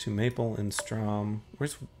 To Maple and Strom.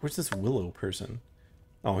 Where's this Willow person?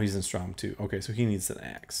 Oh, he's in Strom too. Okay, so he needs an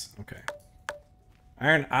axe. Okay.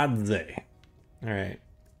 Iron Adze. Alright.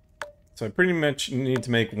 So I pretty much need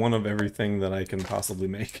to make one of everything that I can possibly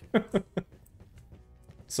make.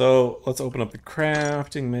 So let's open up the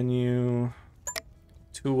crafting menu.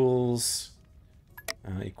 Tools.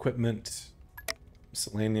 Equipment.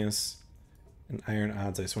 Miscellaneous. And iron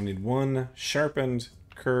adze. So I need 1 sharpened,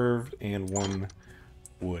 curved, and 1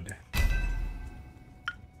 wood.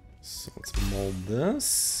 So let's mold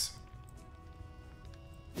this.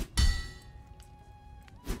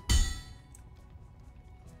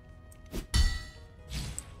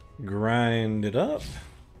 Grind it up.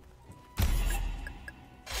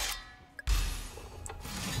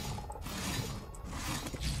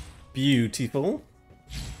 Beautiful.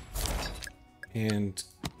 And,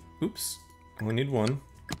 oops, only need 1.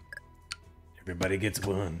 Everybody gets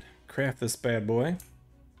 1. Craft this bad boy.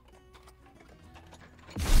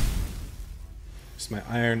 Just my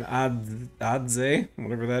iron adze,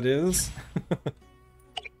 whatever that is.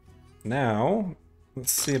 Now,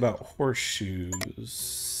 let's see about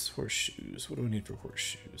horseshoes. Horseshoes. What do we need for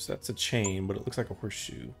horseshoes? That's a chain, but it looks like a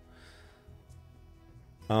horseshoe.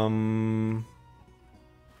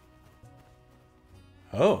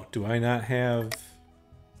 Oh, do I not have...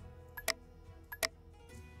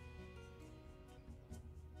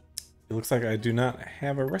 It looks like I do not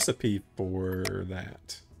have a recipe for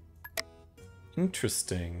that.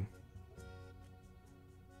 Interesting.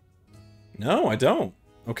 No, I don't.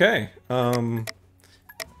 Okay. I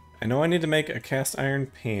know I need to make a cast iron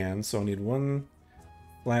pan, so I need 1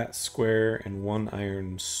 flat square and 1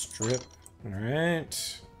 iron strip.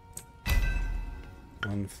 Alright.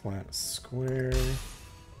 1 flat square.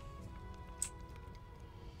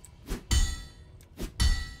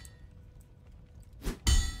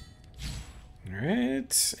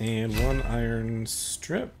 Alright, and 1 iron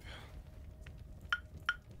strip.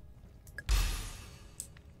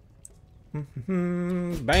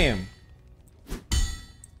 Bam!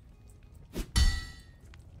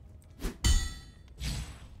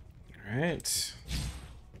 Alright. Let's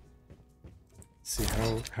see,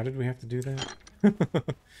 how did we have to do that?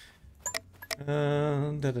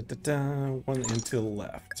 1 into the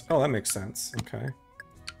left. Oh, that makes sense. Okay.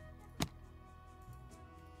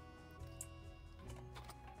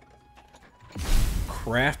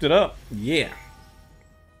 Craft it up. Yeah.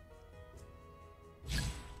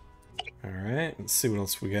 Alright, let's see what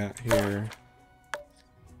else we got here.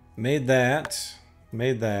 Made that.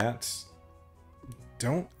 Made that.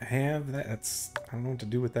 Don't have that. That's, I don't know what to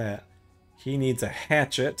do with that. He needs a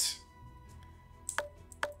hatchet.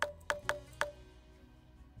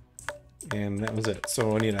 And that was it.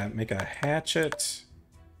 So I need to make a hatchet.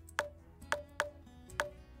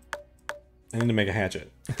 I need to make a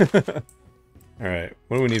hatchet. Alright,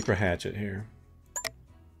 what do we need for hatchet here?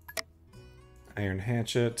 Iron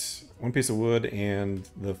hatchet, 1 piece of wood, and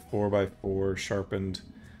the 4x4 sharpened,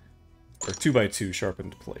 or 2x2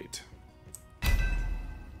 sharpened plate.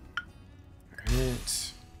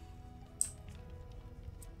 Alright.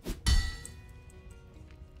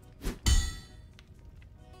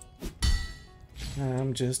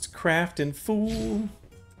 I'm just crafting, fool.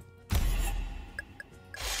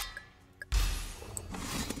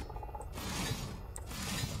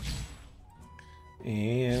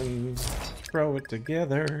 it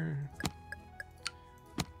together.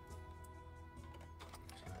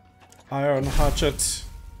 Iron hatchet.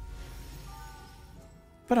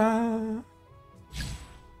 Ta-da!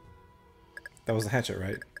 That was the hatchet,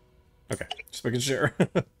 right? Okay, just making sure.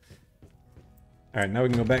 Alright, now we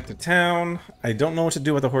can go back to town. I don't know what to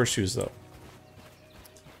do with the horseshoes, though.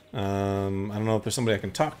 I don't know if there's somebody I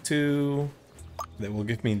can talk to that will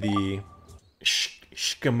give me the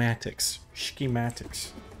schematics. Schematics.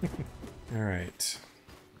 Alright.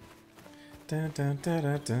 Dun, dun, dun,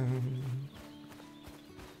 dun, dun.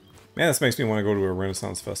 Man, this makes me want to go to a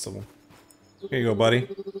Renaissance festival. Here you go, buddy.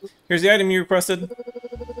 Here's the item you requested.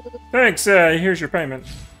 Thanks, here's your payment.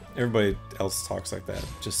 Everybody else talks like that,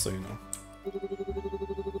 just so you know.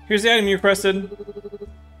 Here's the item you requested.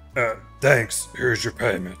 Thanks, here's your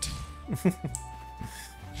payment. Come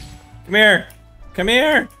here! Come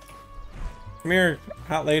here! Come here,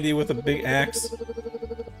 hot lady with a big axe.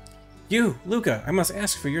 You, Lucca, I must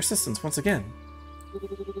ask for your assistance once again.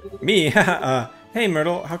 Me? Hey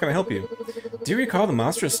Myrtle, how can I help you? Do you recall the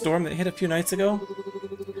monstrous storm that hit a few nights ago?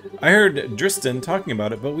 I heard Driston talking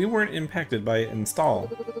about it, but we weren't impacted by it in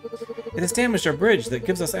Stall. It has damaged our bridge that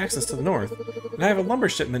gives us access to the north, and I have a lumber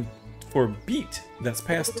shipment for beet that's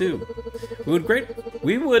past due. We would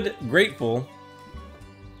grateful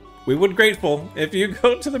if you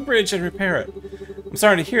go to the bridge and repair it. I'm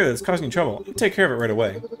sorry to hear that it's causing you trouble. I'll take care of it right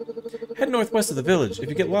away. Head northwest of the village. If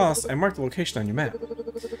you get lost, I marked the location on your map.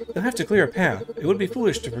 You'll have to clear a path. It would be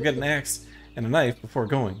foolish to forget an axe and a knife before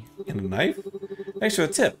going. And a knife? Thanks for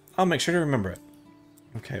the tip. I'll make sure to remember it.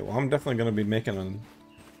 Okay, well I'm definitely going to be making a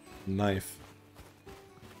knife.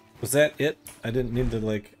 Was that it? I didn't need to,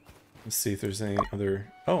 like... Let's see if there's any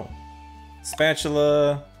other... Oh!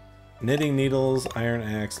 Spatula, knitting needles, iron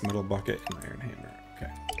axe, metal bucket, and iron hammer.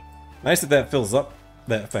 Okay. Nice that that fills up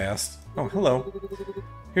that fast. Oh, hello.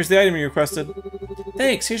 Here's the item you requested.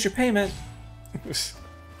 Thanks, here's your payment.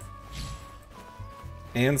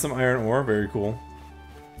 And some iron ore, very cool.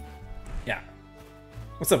 Yeah.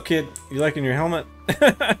 What's up, kid? You liking your helmet?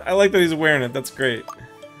 I like that he's wearing it, that's great.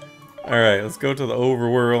 Alright, let's go to the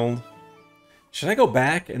overworld. Should I go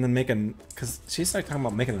back and then make a... Because she's like talking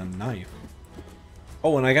about making a knife.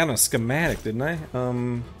 Oh, and I got a schematic, didn't I?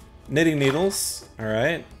 Knitting needles.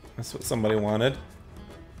 Alright. That's what somebody wanted.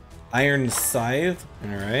 Iron scythe.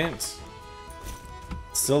 Alright.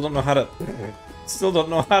 Still don't know how to... Still don't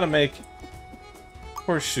know how to make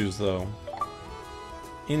horseshoes, though.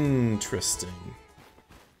 Interesting.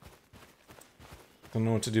 Don't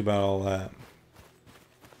know what to do about all that.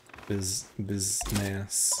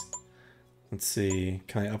 Business. Let's see.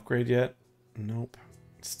 Can I upgrade yet? Nope.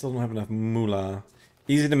 Still don't have enough moolah.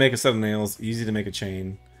 Easy to make a set of nails. Easy to make a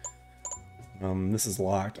chain. This is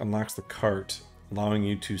locked. Unlocks the cart, allowing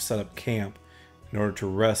you to set up camp in order to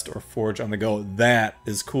rest or forage on the go. That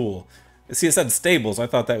is cool. See, it said stables. I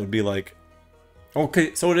thought that would be like...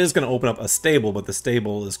 Okay, so it is going to open up a stable, but the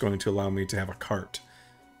stable is going to allow me to have a cart.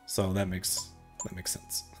 So that makes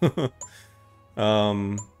sense.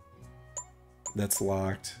 That's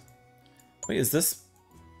locked. Wait, is this...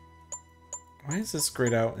 Why is this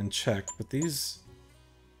grayed out and checked? But these...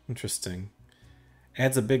 Interesting.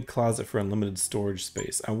 Adds a big closet for unlimited storage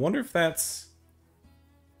space. I wonder if that's...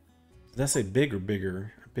 Did that say big or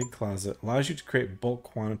bigger? A big closet. Allows you to create bulk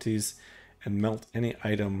quantities and melt any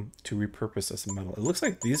item to repurpose as metal. It looks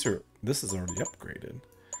like these are... This is already upgraded.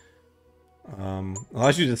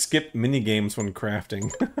 Allows you to skip mini games when crafting.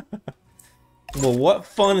 Well, what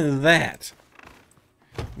fun is that?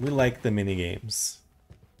 We like the mini games.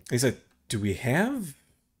 He said, do we have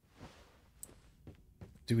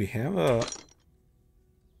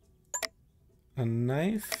a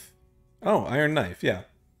knife? Oh, iron knife, yeah.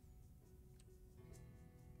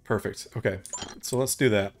 Perfect. Okay, so let's do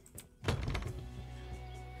that.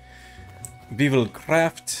 We will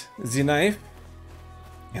craft the knife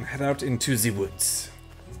and head out into the woods.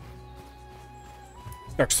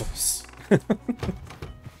 Dark Souls.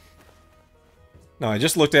 No, I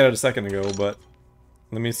just looked at it a second ago, but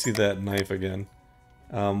let me see that knife again.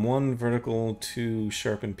 1 vertical, 2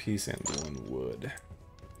 sharpened piece, and 1 wood.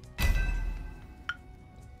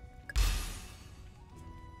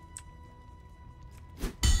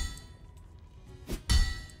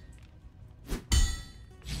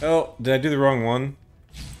 Oh, did I do the wrong one?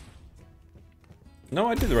 No,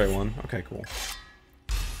 I did the right one. Okay, cool.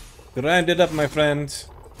 Grind it up, my friend.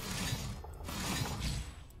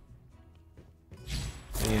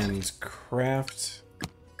 And craft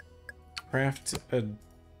a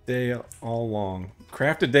day all long.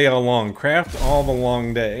 Craft a day all long. Craft all the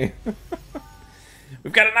long day.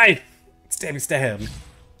 We've got a knife! Stabby stab.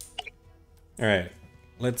 Alright.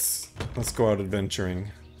 let's go out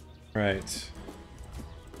adventuring. Right.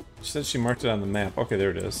 She said she marked it on the map. Okay,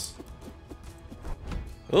 there it is.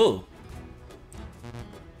 Oh.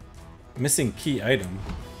 Missing key item.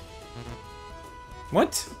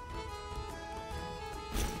 What?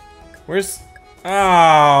 Where's...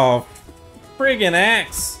 Oh, friggin'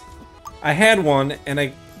 axe. I had one and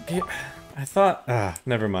I thought...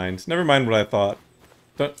 never mind. Never mind what I thought.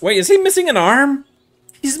 Wait, is he missing an arm?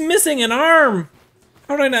 He's missing an arm!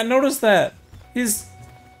 How did I not notice that? He's...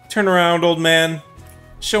 Turn around, old man.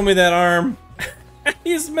 Show me that arm.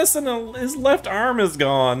 He's missing his left arm is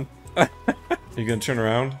gone. Are you gonna turn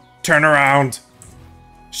around? Turn around!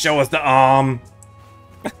 Show us the arm!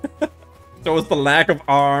 Show us the lack of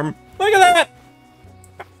arm. Look at that!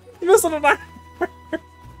 You're missing an arm!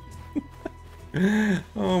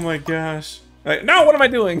 Oh my gosh. No, what am I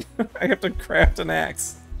doing? I have to craft an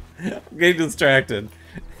axe. I'm getting distracted.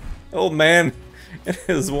 Old man and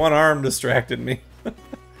his one arm distracted me.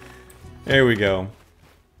 There we go.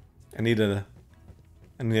 I need a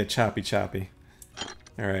choppy choppy.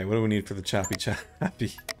 Alright, what do we need for the choppy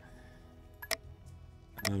choppy?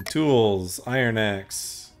 Tools, iron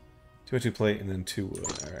axe, 2x2 plate, and then 2 wood.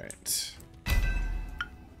 Alright.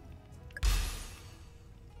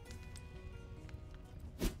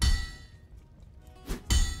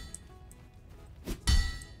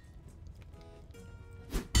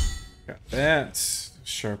 Got that.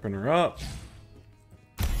 Sharpen her up.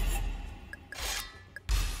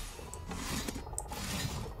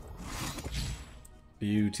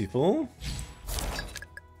 Beautiful.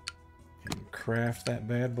 And craft that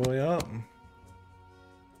bad boy up.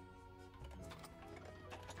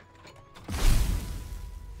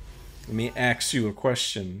 Let me ask you a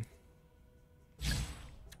question.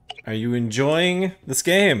 Are you enjoying this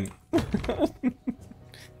game?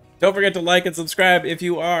 Don't forget to like and subscribe if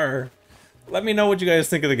you are. Let me know what you guys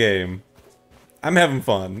think of the game. I'm having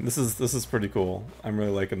fun. This is pretty cool. I'm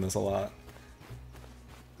really liking this a lot.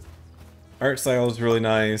 Art style is really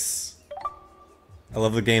nice. I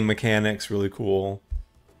love the game mechanics, really cool.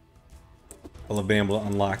 I love being able to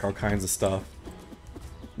unlock all kinds of stuff.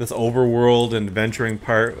 This overworld and adventuring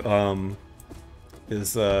part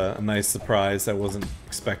is a nice surprise I wasn't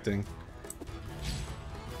expecting.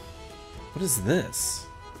 What is this?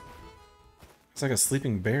 It's like a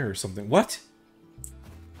sleeping bear or something. What?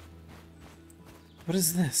 What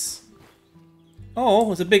is this?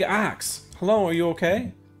 Oh, it's a big ox. Hello, are you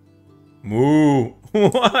okay? Moo!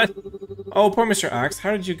 What? Oh, poor Mr. Ox,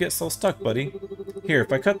 how did you get so stuck, buddy? Here,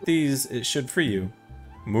 if I cut these, it should free you.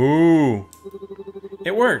 Moo!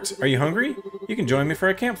 It worked! Are you hungry? You can join me for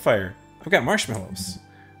a campfire. I've got marshmallows.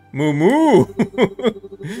 Moo moo!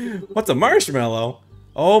 What's a marshmallow?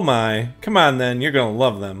 Oh my. Come on then, you're gonna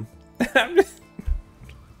love them.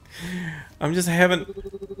 I'm just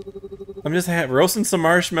roasting some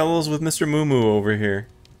marshmallows with Mr. Moo Moo over here.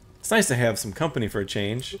 It's nice to have some company for a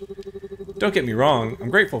change. Don't get me wrong, I'm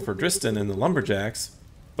grateful for Driston and the Lumberjacks,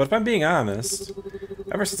 but if I'm being honest,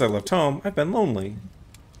 ever since I left home, I've been lonely.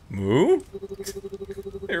 Moo?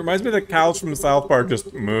 It reminds me of the cows from South Park,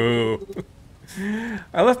 just moo.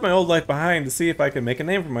 I left my old life behind to see if I could make a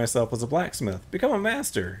name for myself as a blacksmith, become a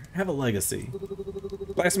master, have a legacy.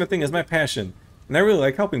 Blacksmithing is my passion, and I really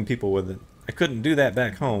like helping people with it. I couldn't do that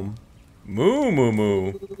back home. Moo moo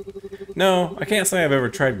moo. No, I can't say I've ever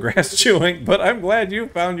tried grass chewing, but I'm glad you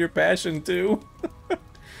found your passion too.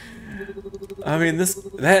 I mean,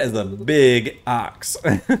 that is a big ox.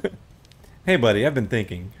 Hey buddy, I've been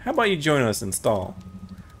thinking, how about you join us in stall?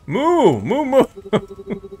 Moo! Moo moo!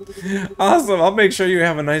 Awesome, I'll make sure you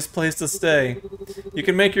have a nice place to stay. You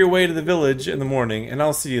can make your way to the village in the morning, and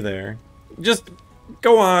I'll see you there. Just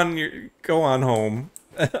go on home.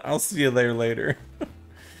 I'll see you there later.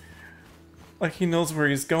 Like he knows where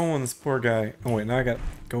he's going, this poor guy. Oh wait, now I gotta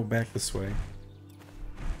go back this way.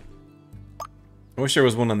 I wish there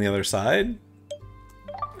was one on the other side.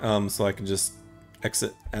 So I can just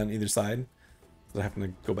exit on either side. So I have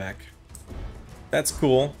to go back. That's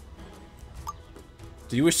cool.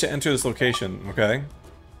 Do you wish to enter this location? Okay.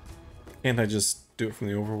 Can't I just do it from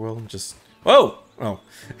the overworld? Just... Whoa! Oh.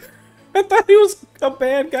 I thought he was a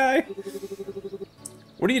bad guy.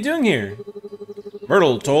 What are you doing here?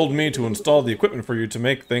 Myrtle told me to install the equipment for you to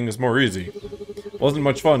make things more easy. Wasn't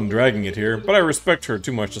much fun dragging it here, but I respect her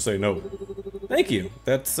too much to say no. Thank you.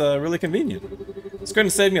 That's really convenient. It's going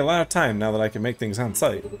to save me a lot of time now that I can make things on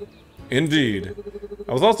site. Indeed.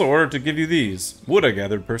 I was also ordered to give you these. Wood I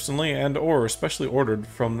gathered personally and ore specially ordered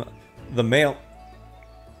from the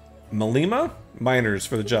Malima miners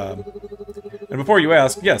for the job. And before you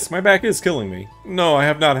ask, yes, my back is killing me. No, I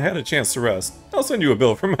have not had a chance to rest. I'll send you a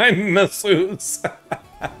bill for my masseuse.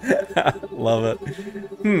 Love it.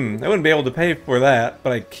 I wouldn't be able to pay for that,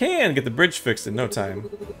 but I can get the bridge fixed in no time.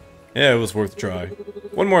 Yeah, it was worth a try.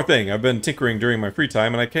 One more thing, I've been tinkering during my free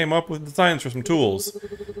time, and I came up with designs for some tools.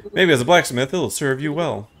 Maybe as a blacksmith, it'll serve you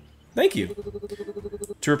well. Thank you.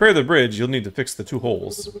 To repair the bridge, you'll need to fix the 2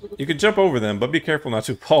 holes. You can jump over them, but be careful not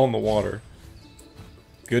to fall in the water.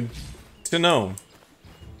 Good to know.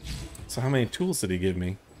 So how many tools did he give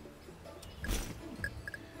me?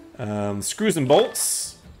 Screws and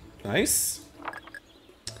bolts. Nice.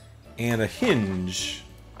 And a hinge.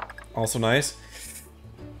 Also nice.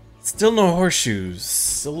 Still no horseshoes.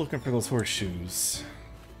 Still looking for those horseshoes.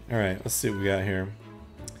 Alright, let's see what we got here.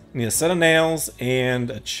 Need a set of nails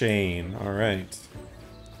and a chain. Alright.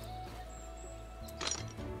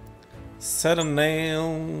 Set of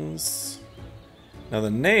nails. Now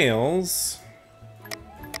the nails...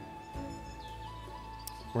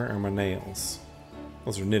 Where are my nails?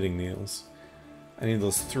 Those are knitting nails. I need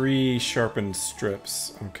those 3 sharpened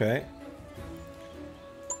strips. Okay.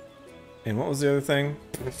 And what was the other thing?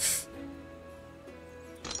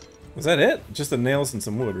 Was that it? Just the nails and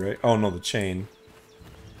some wood, right? Oh no, the chain.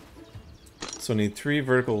 So I need 3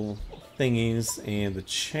 vertical thingies and the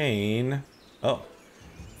chain. Oh.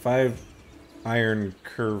 5 iron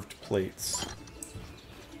curved plates.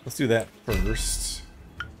 Let's do that first.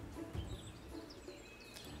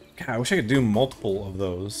 God, I wish I could do multiple of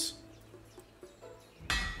those.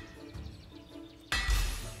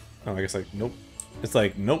 Oh, I guess like, nope. It's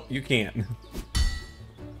like, nope, you can't.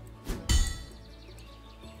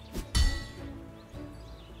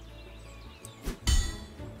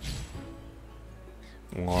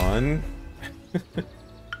 One.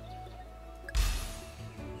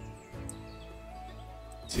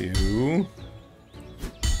 Two.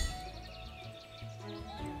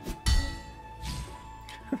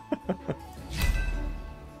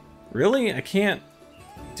 Really? I can't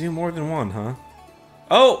do more than one, huh?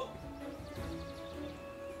 Oh!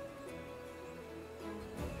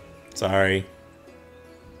 Sorry.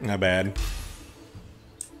 Not bad.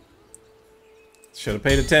 Should have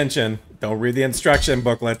paid attention. Don't read the instruction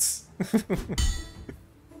booklets.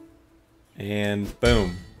 And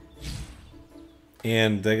boom.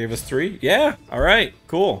 And they gave us 3? Yeah! Alright,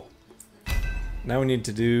 cool. Now we need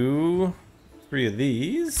to do 3 of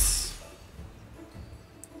these.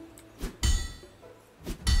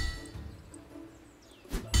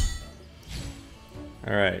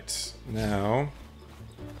 Alright, now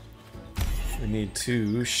we need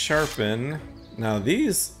to sharpen. Now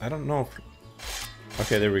these, I don't know if...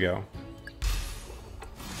 Okay, there we go.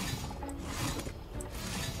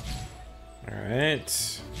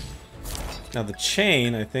 Alright. Now the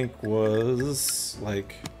chain, I think, was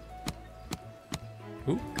like...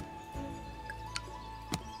 Ooh.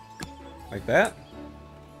 Like that?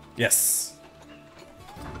 Yes!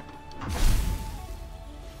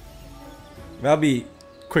 That'll be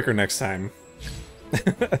quicker next time.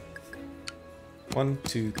 1,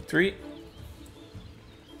 2, 3.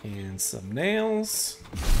 And some nails.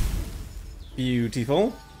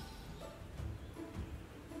 Beautiful.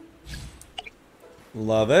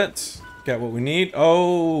 Love it. Got what we need.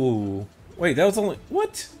 Oh! Wait, that was only...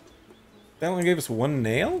 What? That only gave us 1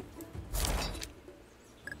 nail?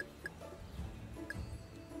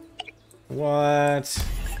 What?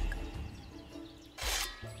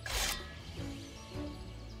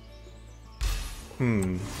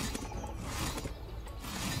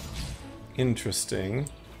 Interesting.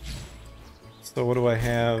 So what do I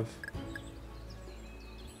have?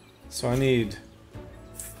 So I need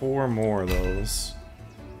 4 more of those.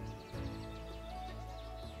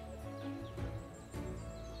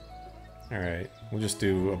 Alright, we'll just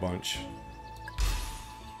do a bunch.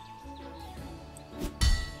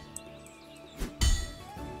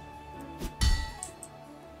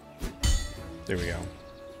 There we go.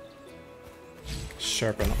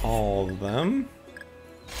 Sharpen all of them.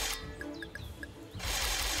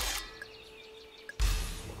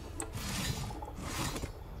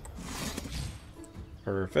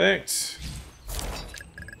 Perfect.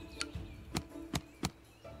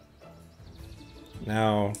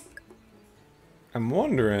 Now, I'm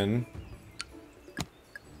wondering...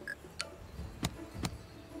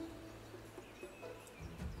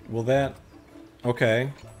 Will that...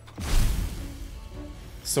 Okay.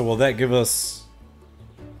 So will that give us...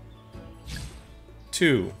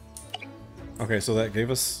 2? Okay, so that gave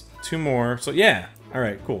us 2 more. So yeah!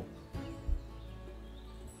 Alright, cool.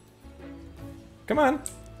 Come on!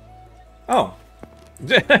 Oh!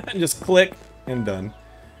 Just click and done.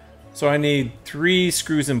 So I need 3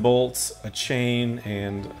 screws and bolts, a chain,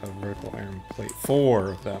 and a vertical iron plate.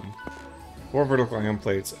 4 of them. 4 vertical iron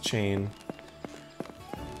plates, a chain.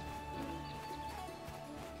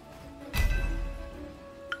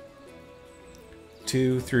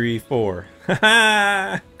 Two, 3, 4.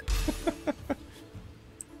 Ha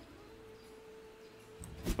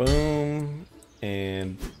Boom.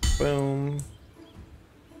 And boom.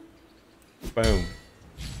 Boom.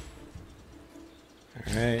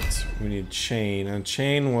 Alright, we need chain. And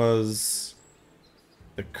chain was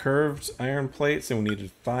the curved iron plates, and we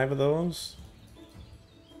needed 5 of those.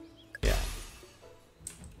 Yeah.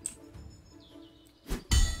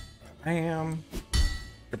 Bam.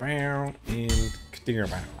 Bam. And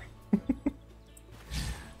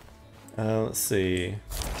let's see.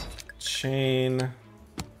 Chain. I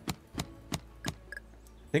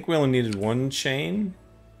think we only needed 1 chain.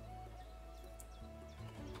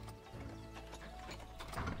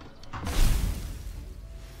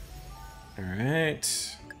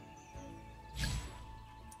 Alright.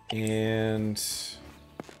 And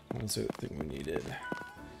what was the other thing we needed?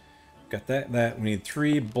 Got that. We need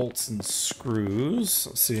 3 bolts and screws.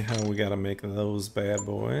 Let's see how we gotta make those bad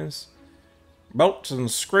boys. Bolts and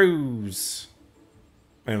screws.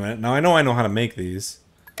 Wait a minute. Now I know how to make these.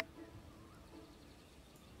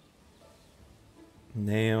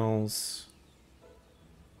 Nails.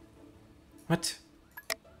 What?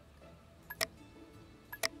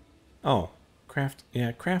 Oh,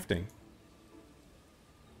 crafting.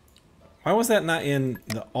 Why was that not in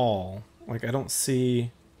the all? Like, I don't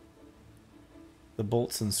see the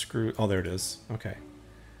bolts and screws. Oh, there it is. Okay.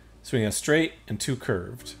 So we have straight and 2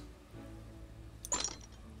 curved.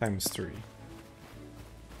 Times 3.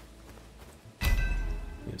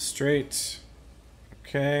 Yeah, straight.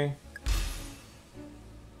 Okay.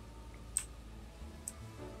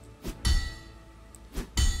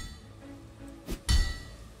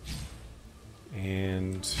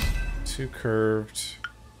 And 2 curved.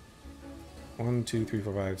 1, 2, 3,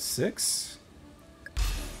 4, 5, 6.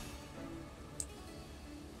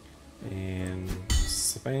 And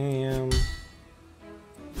spam.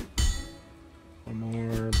 One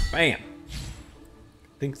more. Bam!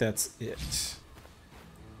 I think that's it.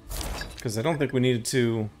 Because I don't think we needed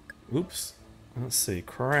to... Oops. Let's see.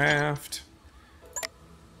 Craft.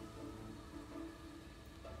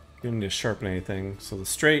 You don't need to sharpen anything. So the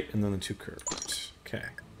straight and then the 2 curved. Okay.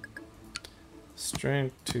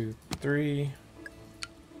 Straight, 2, 3.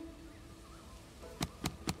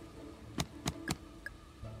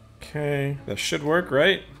 Okay. That should work,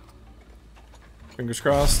 right? Fingers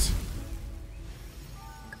crossed.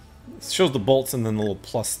 It shows the bolts and then the little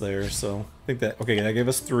plus there, so I think that... Okay, that gave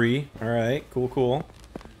us 3. Alright, cool, cool.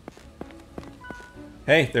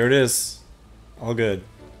 Hey, there it is. All good.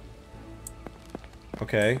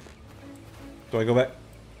 Okay. Do I go back?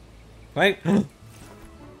 Right?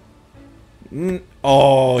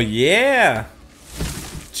 Oh, yeah!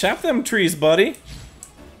 Chop them trees, buddy!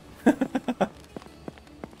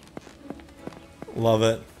 Love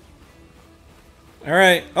it.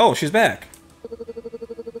 Alright. Oh, she's back.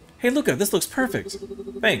 Hey, Lucca, this looks perfect.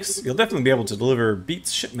 Thanks. You'll definitely be able to deliver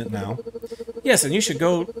Beat's shipment now. Yes, and you should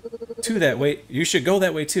go that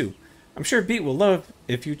way too. I'm sure Beat will love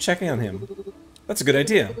if you check in on him. That's a good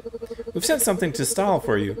idea. We've sent something to Stahl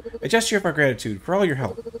for you, a gesture of our gratitude for all your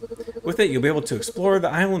help. With it, you'll be able to explore the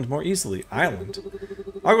island more easily. Island?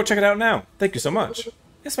 I'll go check it out now. Thank you so much.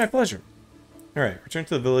 It's my pleasure. Alright, return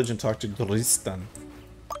to the village and talk to Dristan.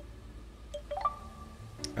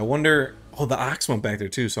 I wonder... Oh, the ox went back there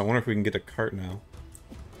too, so I wonder if we can get a cart now.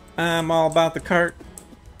 I'm all about the cart.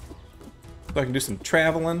 So I can do some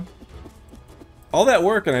traveling. All that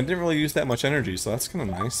work, and I didn't really use that much energy, so that's kind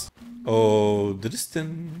of nice. Oh,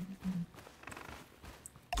 Dristan.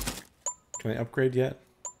 Can I upgrade yet?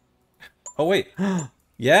 Oh, wait.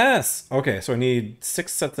 Yes! Okay, so I need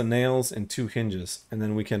 6 sets of nails and 2 hinges, and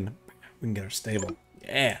then we can get our stable.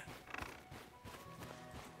 Yeah!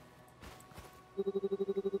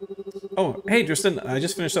 Oh, hey, Tristan, I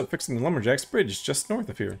just finished up fixing the lumberjack's bridge just north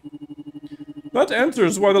of here. That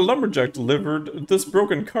answers why the lumberjack delivered this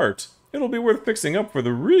broken cart. It'll be worth fixing up for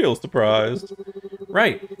the real surprise.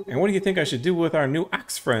 Right, and what do you think I should do with our new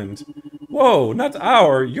ox friend? Whoa, not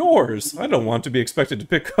yours! I don't want to be expected to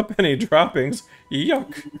pick up any droppings.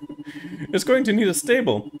 Yuck. It's going to need a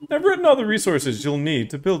stable. I've written all the resources you'll need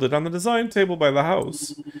to build it on the design table by the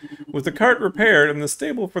house. With the cart repaired and the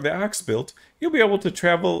stable for the ox built, you'll be able to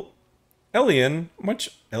travel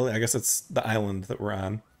I guess it's the island that we're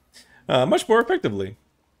on, much more effectively.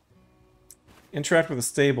 Interact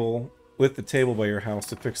with the table by your house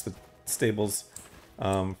to fix the stables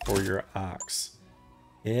for your ox.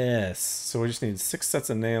 Yes. So we just need 6 sets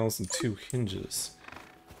of nails and 2 hinges.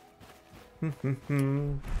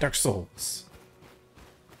 Dark Souls.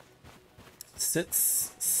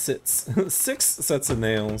 Six sets of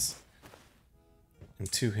nails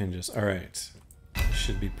and 2 hinges. All right.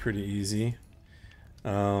 Should be pretty easy.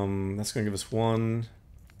 That's gonna give us 1,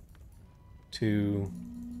 2,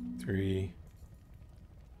 3,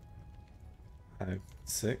 5,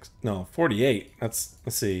 6. No, 48. Let's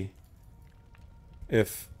see.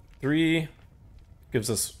 If 3 gives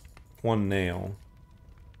us 1 nail,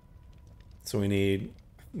 so we need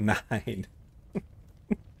 9.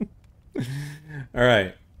 All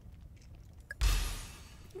right.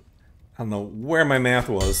 I don't know where my math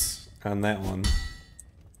was on that one.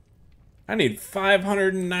 I need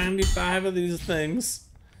 595 of these things.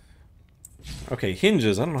 Okay,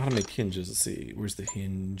 hinges. I don't know how to make hinges. Let's see. Where's the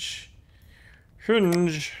hinge?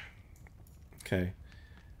 Hinge. Okay.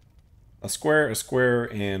 A square,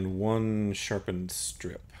 and 1 sharpened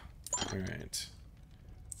strip. All right.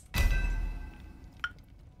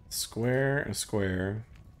 Square, a square.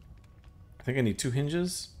 I think I need 2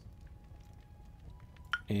 hinges.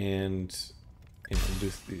 And yeah, we'll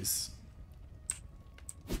do these.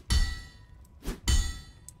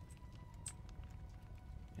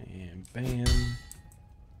 And bam.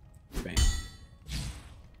 Bam.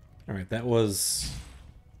 Alright, that was...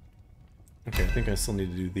 Okay, I think I still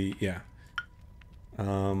need to do the... Yeah.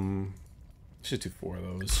 Should do 4 of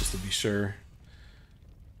those, just to be sure.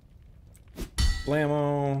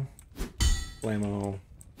 Blammo. Blammo.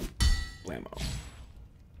 Blammo.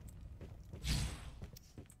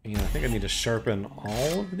 And I think I need to sharpen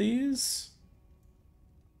all of these.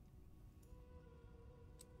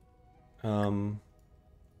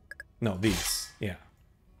 No, these. Yeah.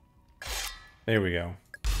 There we go.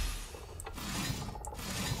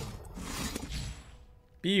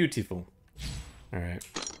 Beautiful. Alright.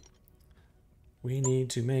 We need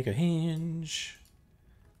to make a hinge.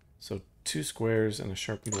 So 2 squares and a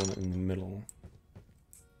sharpened one in the middle.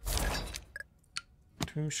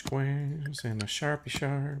 2 squares and a sharpie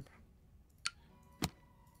sharp.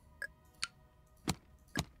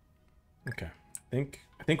 Okay.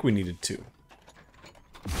 I think we needed 2.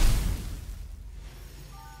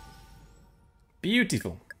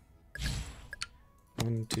 Beautiful.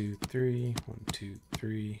 1, 2, 3. 1, 2,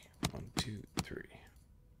 3. 1, 2, 3.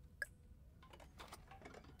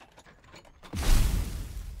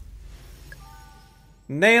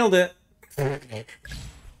 Nailed it.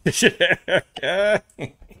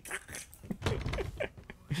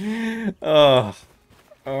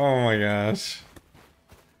 Oh my gosh.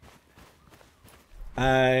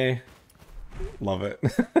 I love it.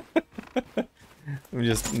 Let me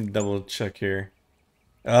just double check here.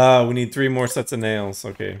 We need 3 more sets of nails.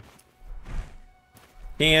 Okay.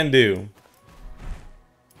 Can do.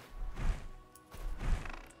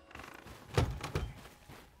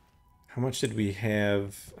 How much did we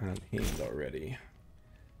have on hand already?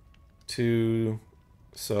 2.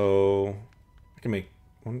 So I can make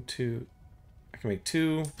 1, 2. I can make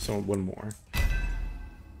 2, so 1 more.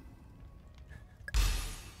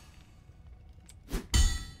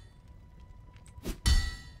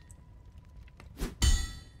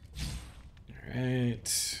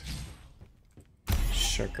 Alright.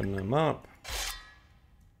 Sharpen them up.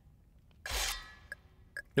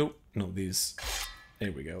 Nope, no, these.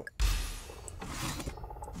 There we go.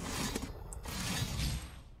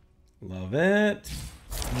 Love it.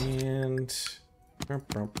 And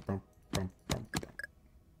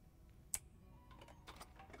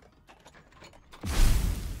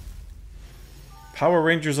Power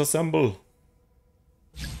Rangers assemble.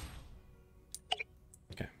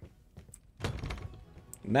 Okay.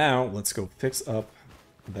 Now let's go fix up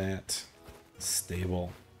that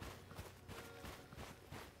stable.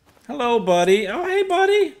 Hello, buddy. Oh, hey,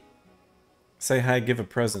 buddy. Say hi, give a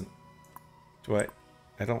present. Do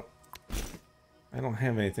I don't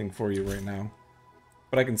have anything for you right now.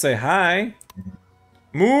 But I can say hi.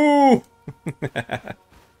 Moo!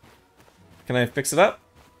 Can I fix it up?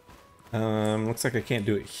 Looks like I can't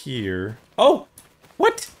do it here. Oh!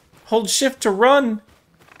 What? Hold shift to run!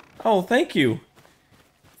 Oh, thank you.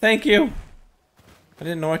 Thank you. I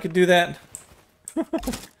didn't know I could do that.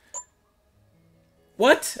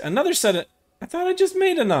 What? Another set of... I thought I just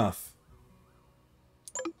made enough.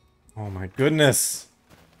 Oh my goodness.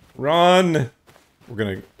 Run!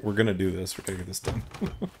 We're gonna do this. We're gonna get this done.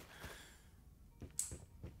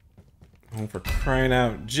 Oh, for crying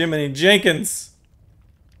out, Jiminy Jenkins!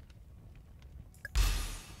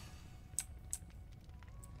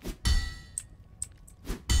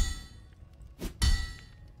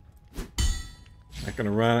 Not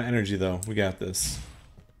gonna run out of energy though. We got this.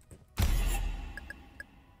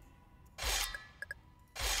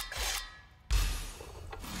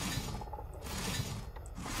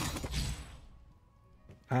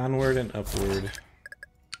 Onward and upward.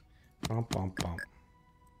 Bump, bump, bump.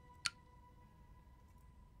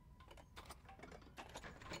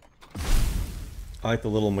 I like the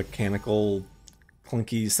little mechanical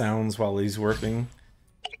clinky sounds while he's working.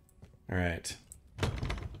 Alright.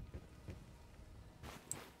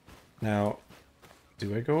 Now,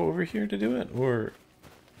 do I go over here to do it, or...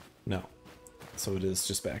 No. So it is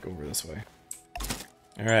just back over this way.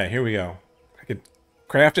 Alright, here we go. I could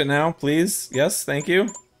craft it now, please. Yes, thank you.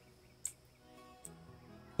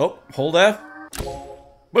 Oh, hold F.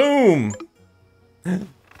 Boom!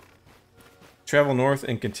 Travel north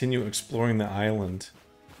and continue exploring the island.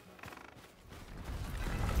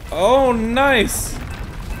 Oh, nice!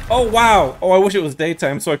 Oh, wow! Oh, I wish it was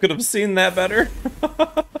daytime so I could have seen that better.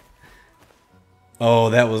 Oh,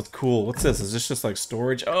 that was cool. What's this? Is this just like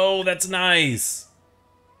storage? Oh, that's nice!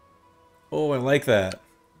 Oh, I like that.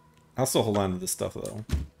 I'll still hold on to this stuff, though.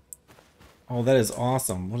 Oh, that is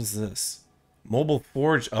awesome. What is this? Mobile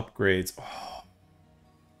forge upgrades. Oh.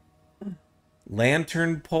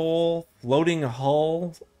 Lantern pole, floating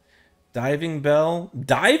hull, diving bell.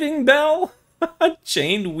 Diving bell?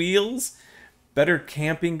 Chained wheels, better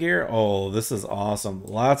camping gear. Oh, this is awesome.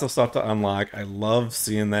 Lots of stuff to unlock. I love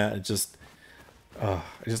seeing that. It just, I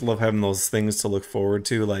just love having those things to look forward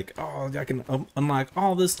to. Like, oh, I can unlock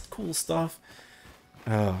all this cool stuff.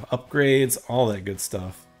 Upgrades, all that good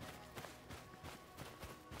stuff.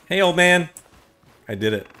 Hey, old man. I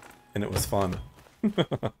did it, and it was fun.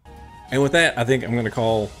 And with that, I think I'm going to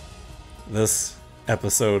call this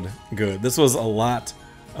episode good. This was a lot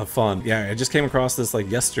of fun. Yeah, I just came across this like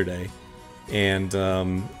yesterday, and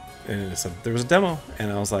it said there was a demo,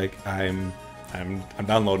 and I was like, I'm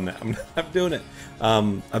downloading it. I'm doing it.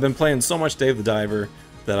 I've been playing so much Dave the Diver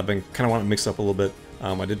that I've been kind of wanting to mix up a little bit.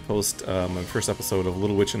 I did post my first episode of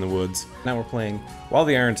Little Witch in the Woods. Now we're playing While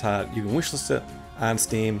the Iron's Hot. You can wishlist it on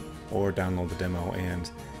Steam or download the demo and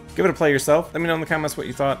give it a play yourself. Let me know in the comments what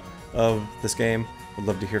you thought of this game. I'd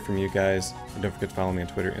love to hear from you guys. And don't forget to follow me on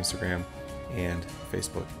Twitter, Instagram, and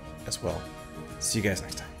Facebook as well. See you guys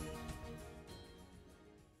next time.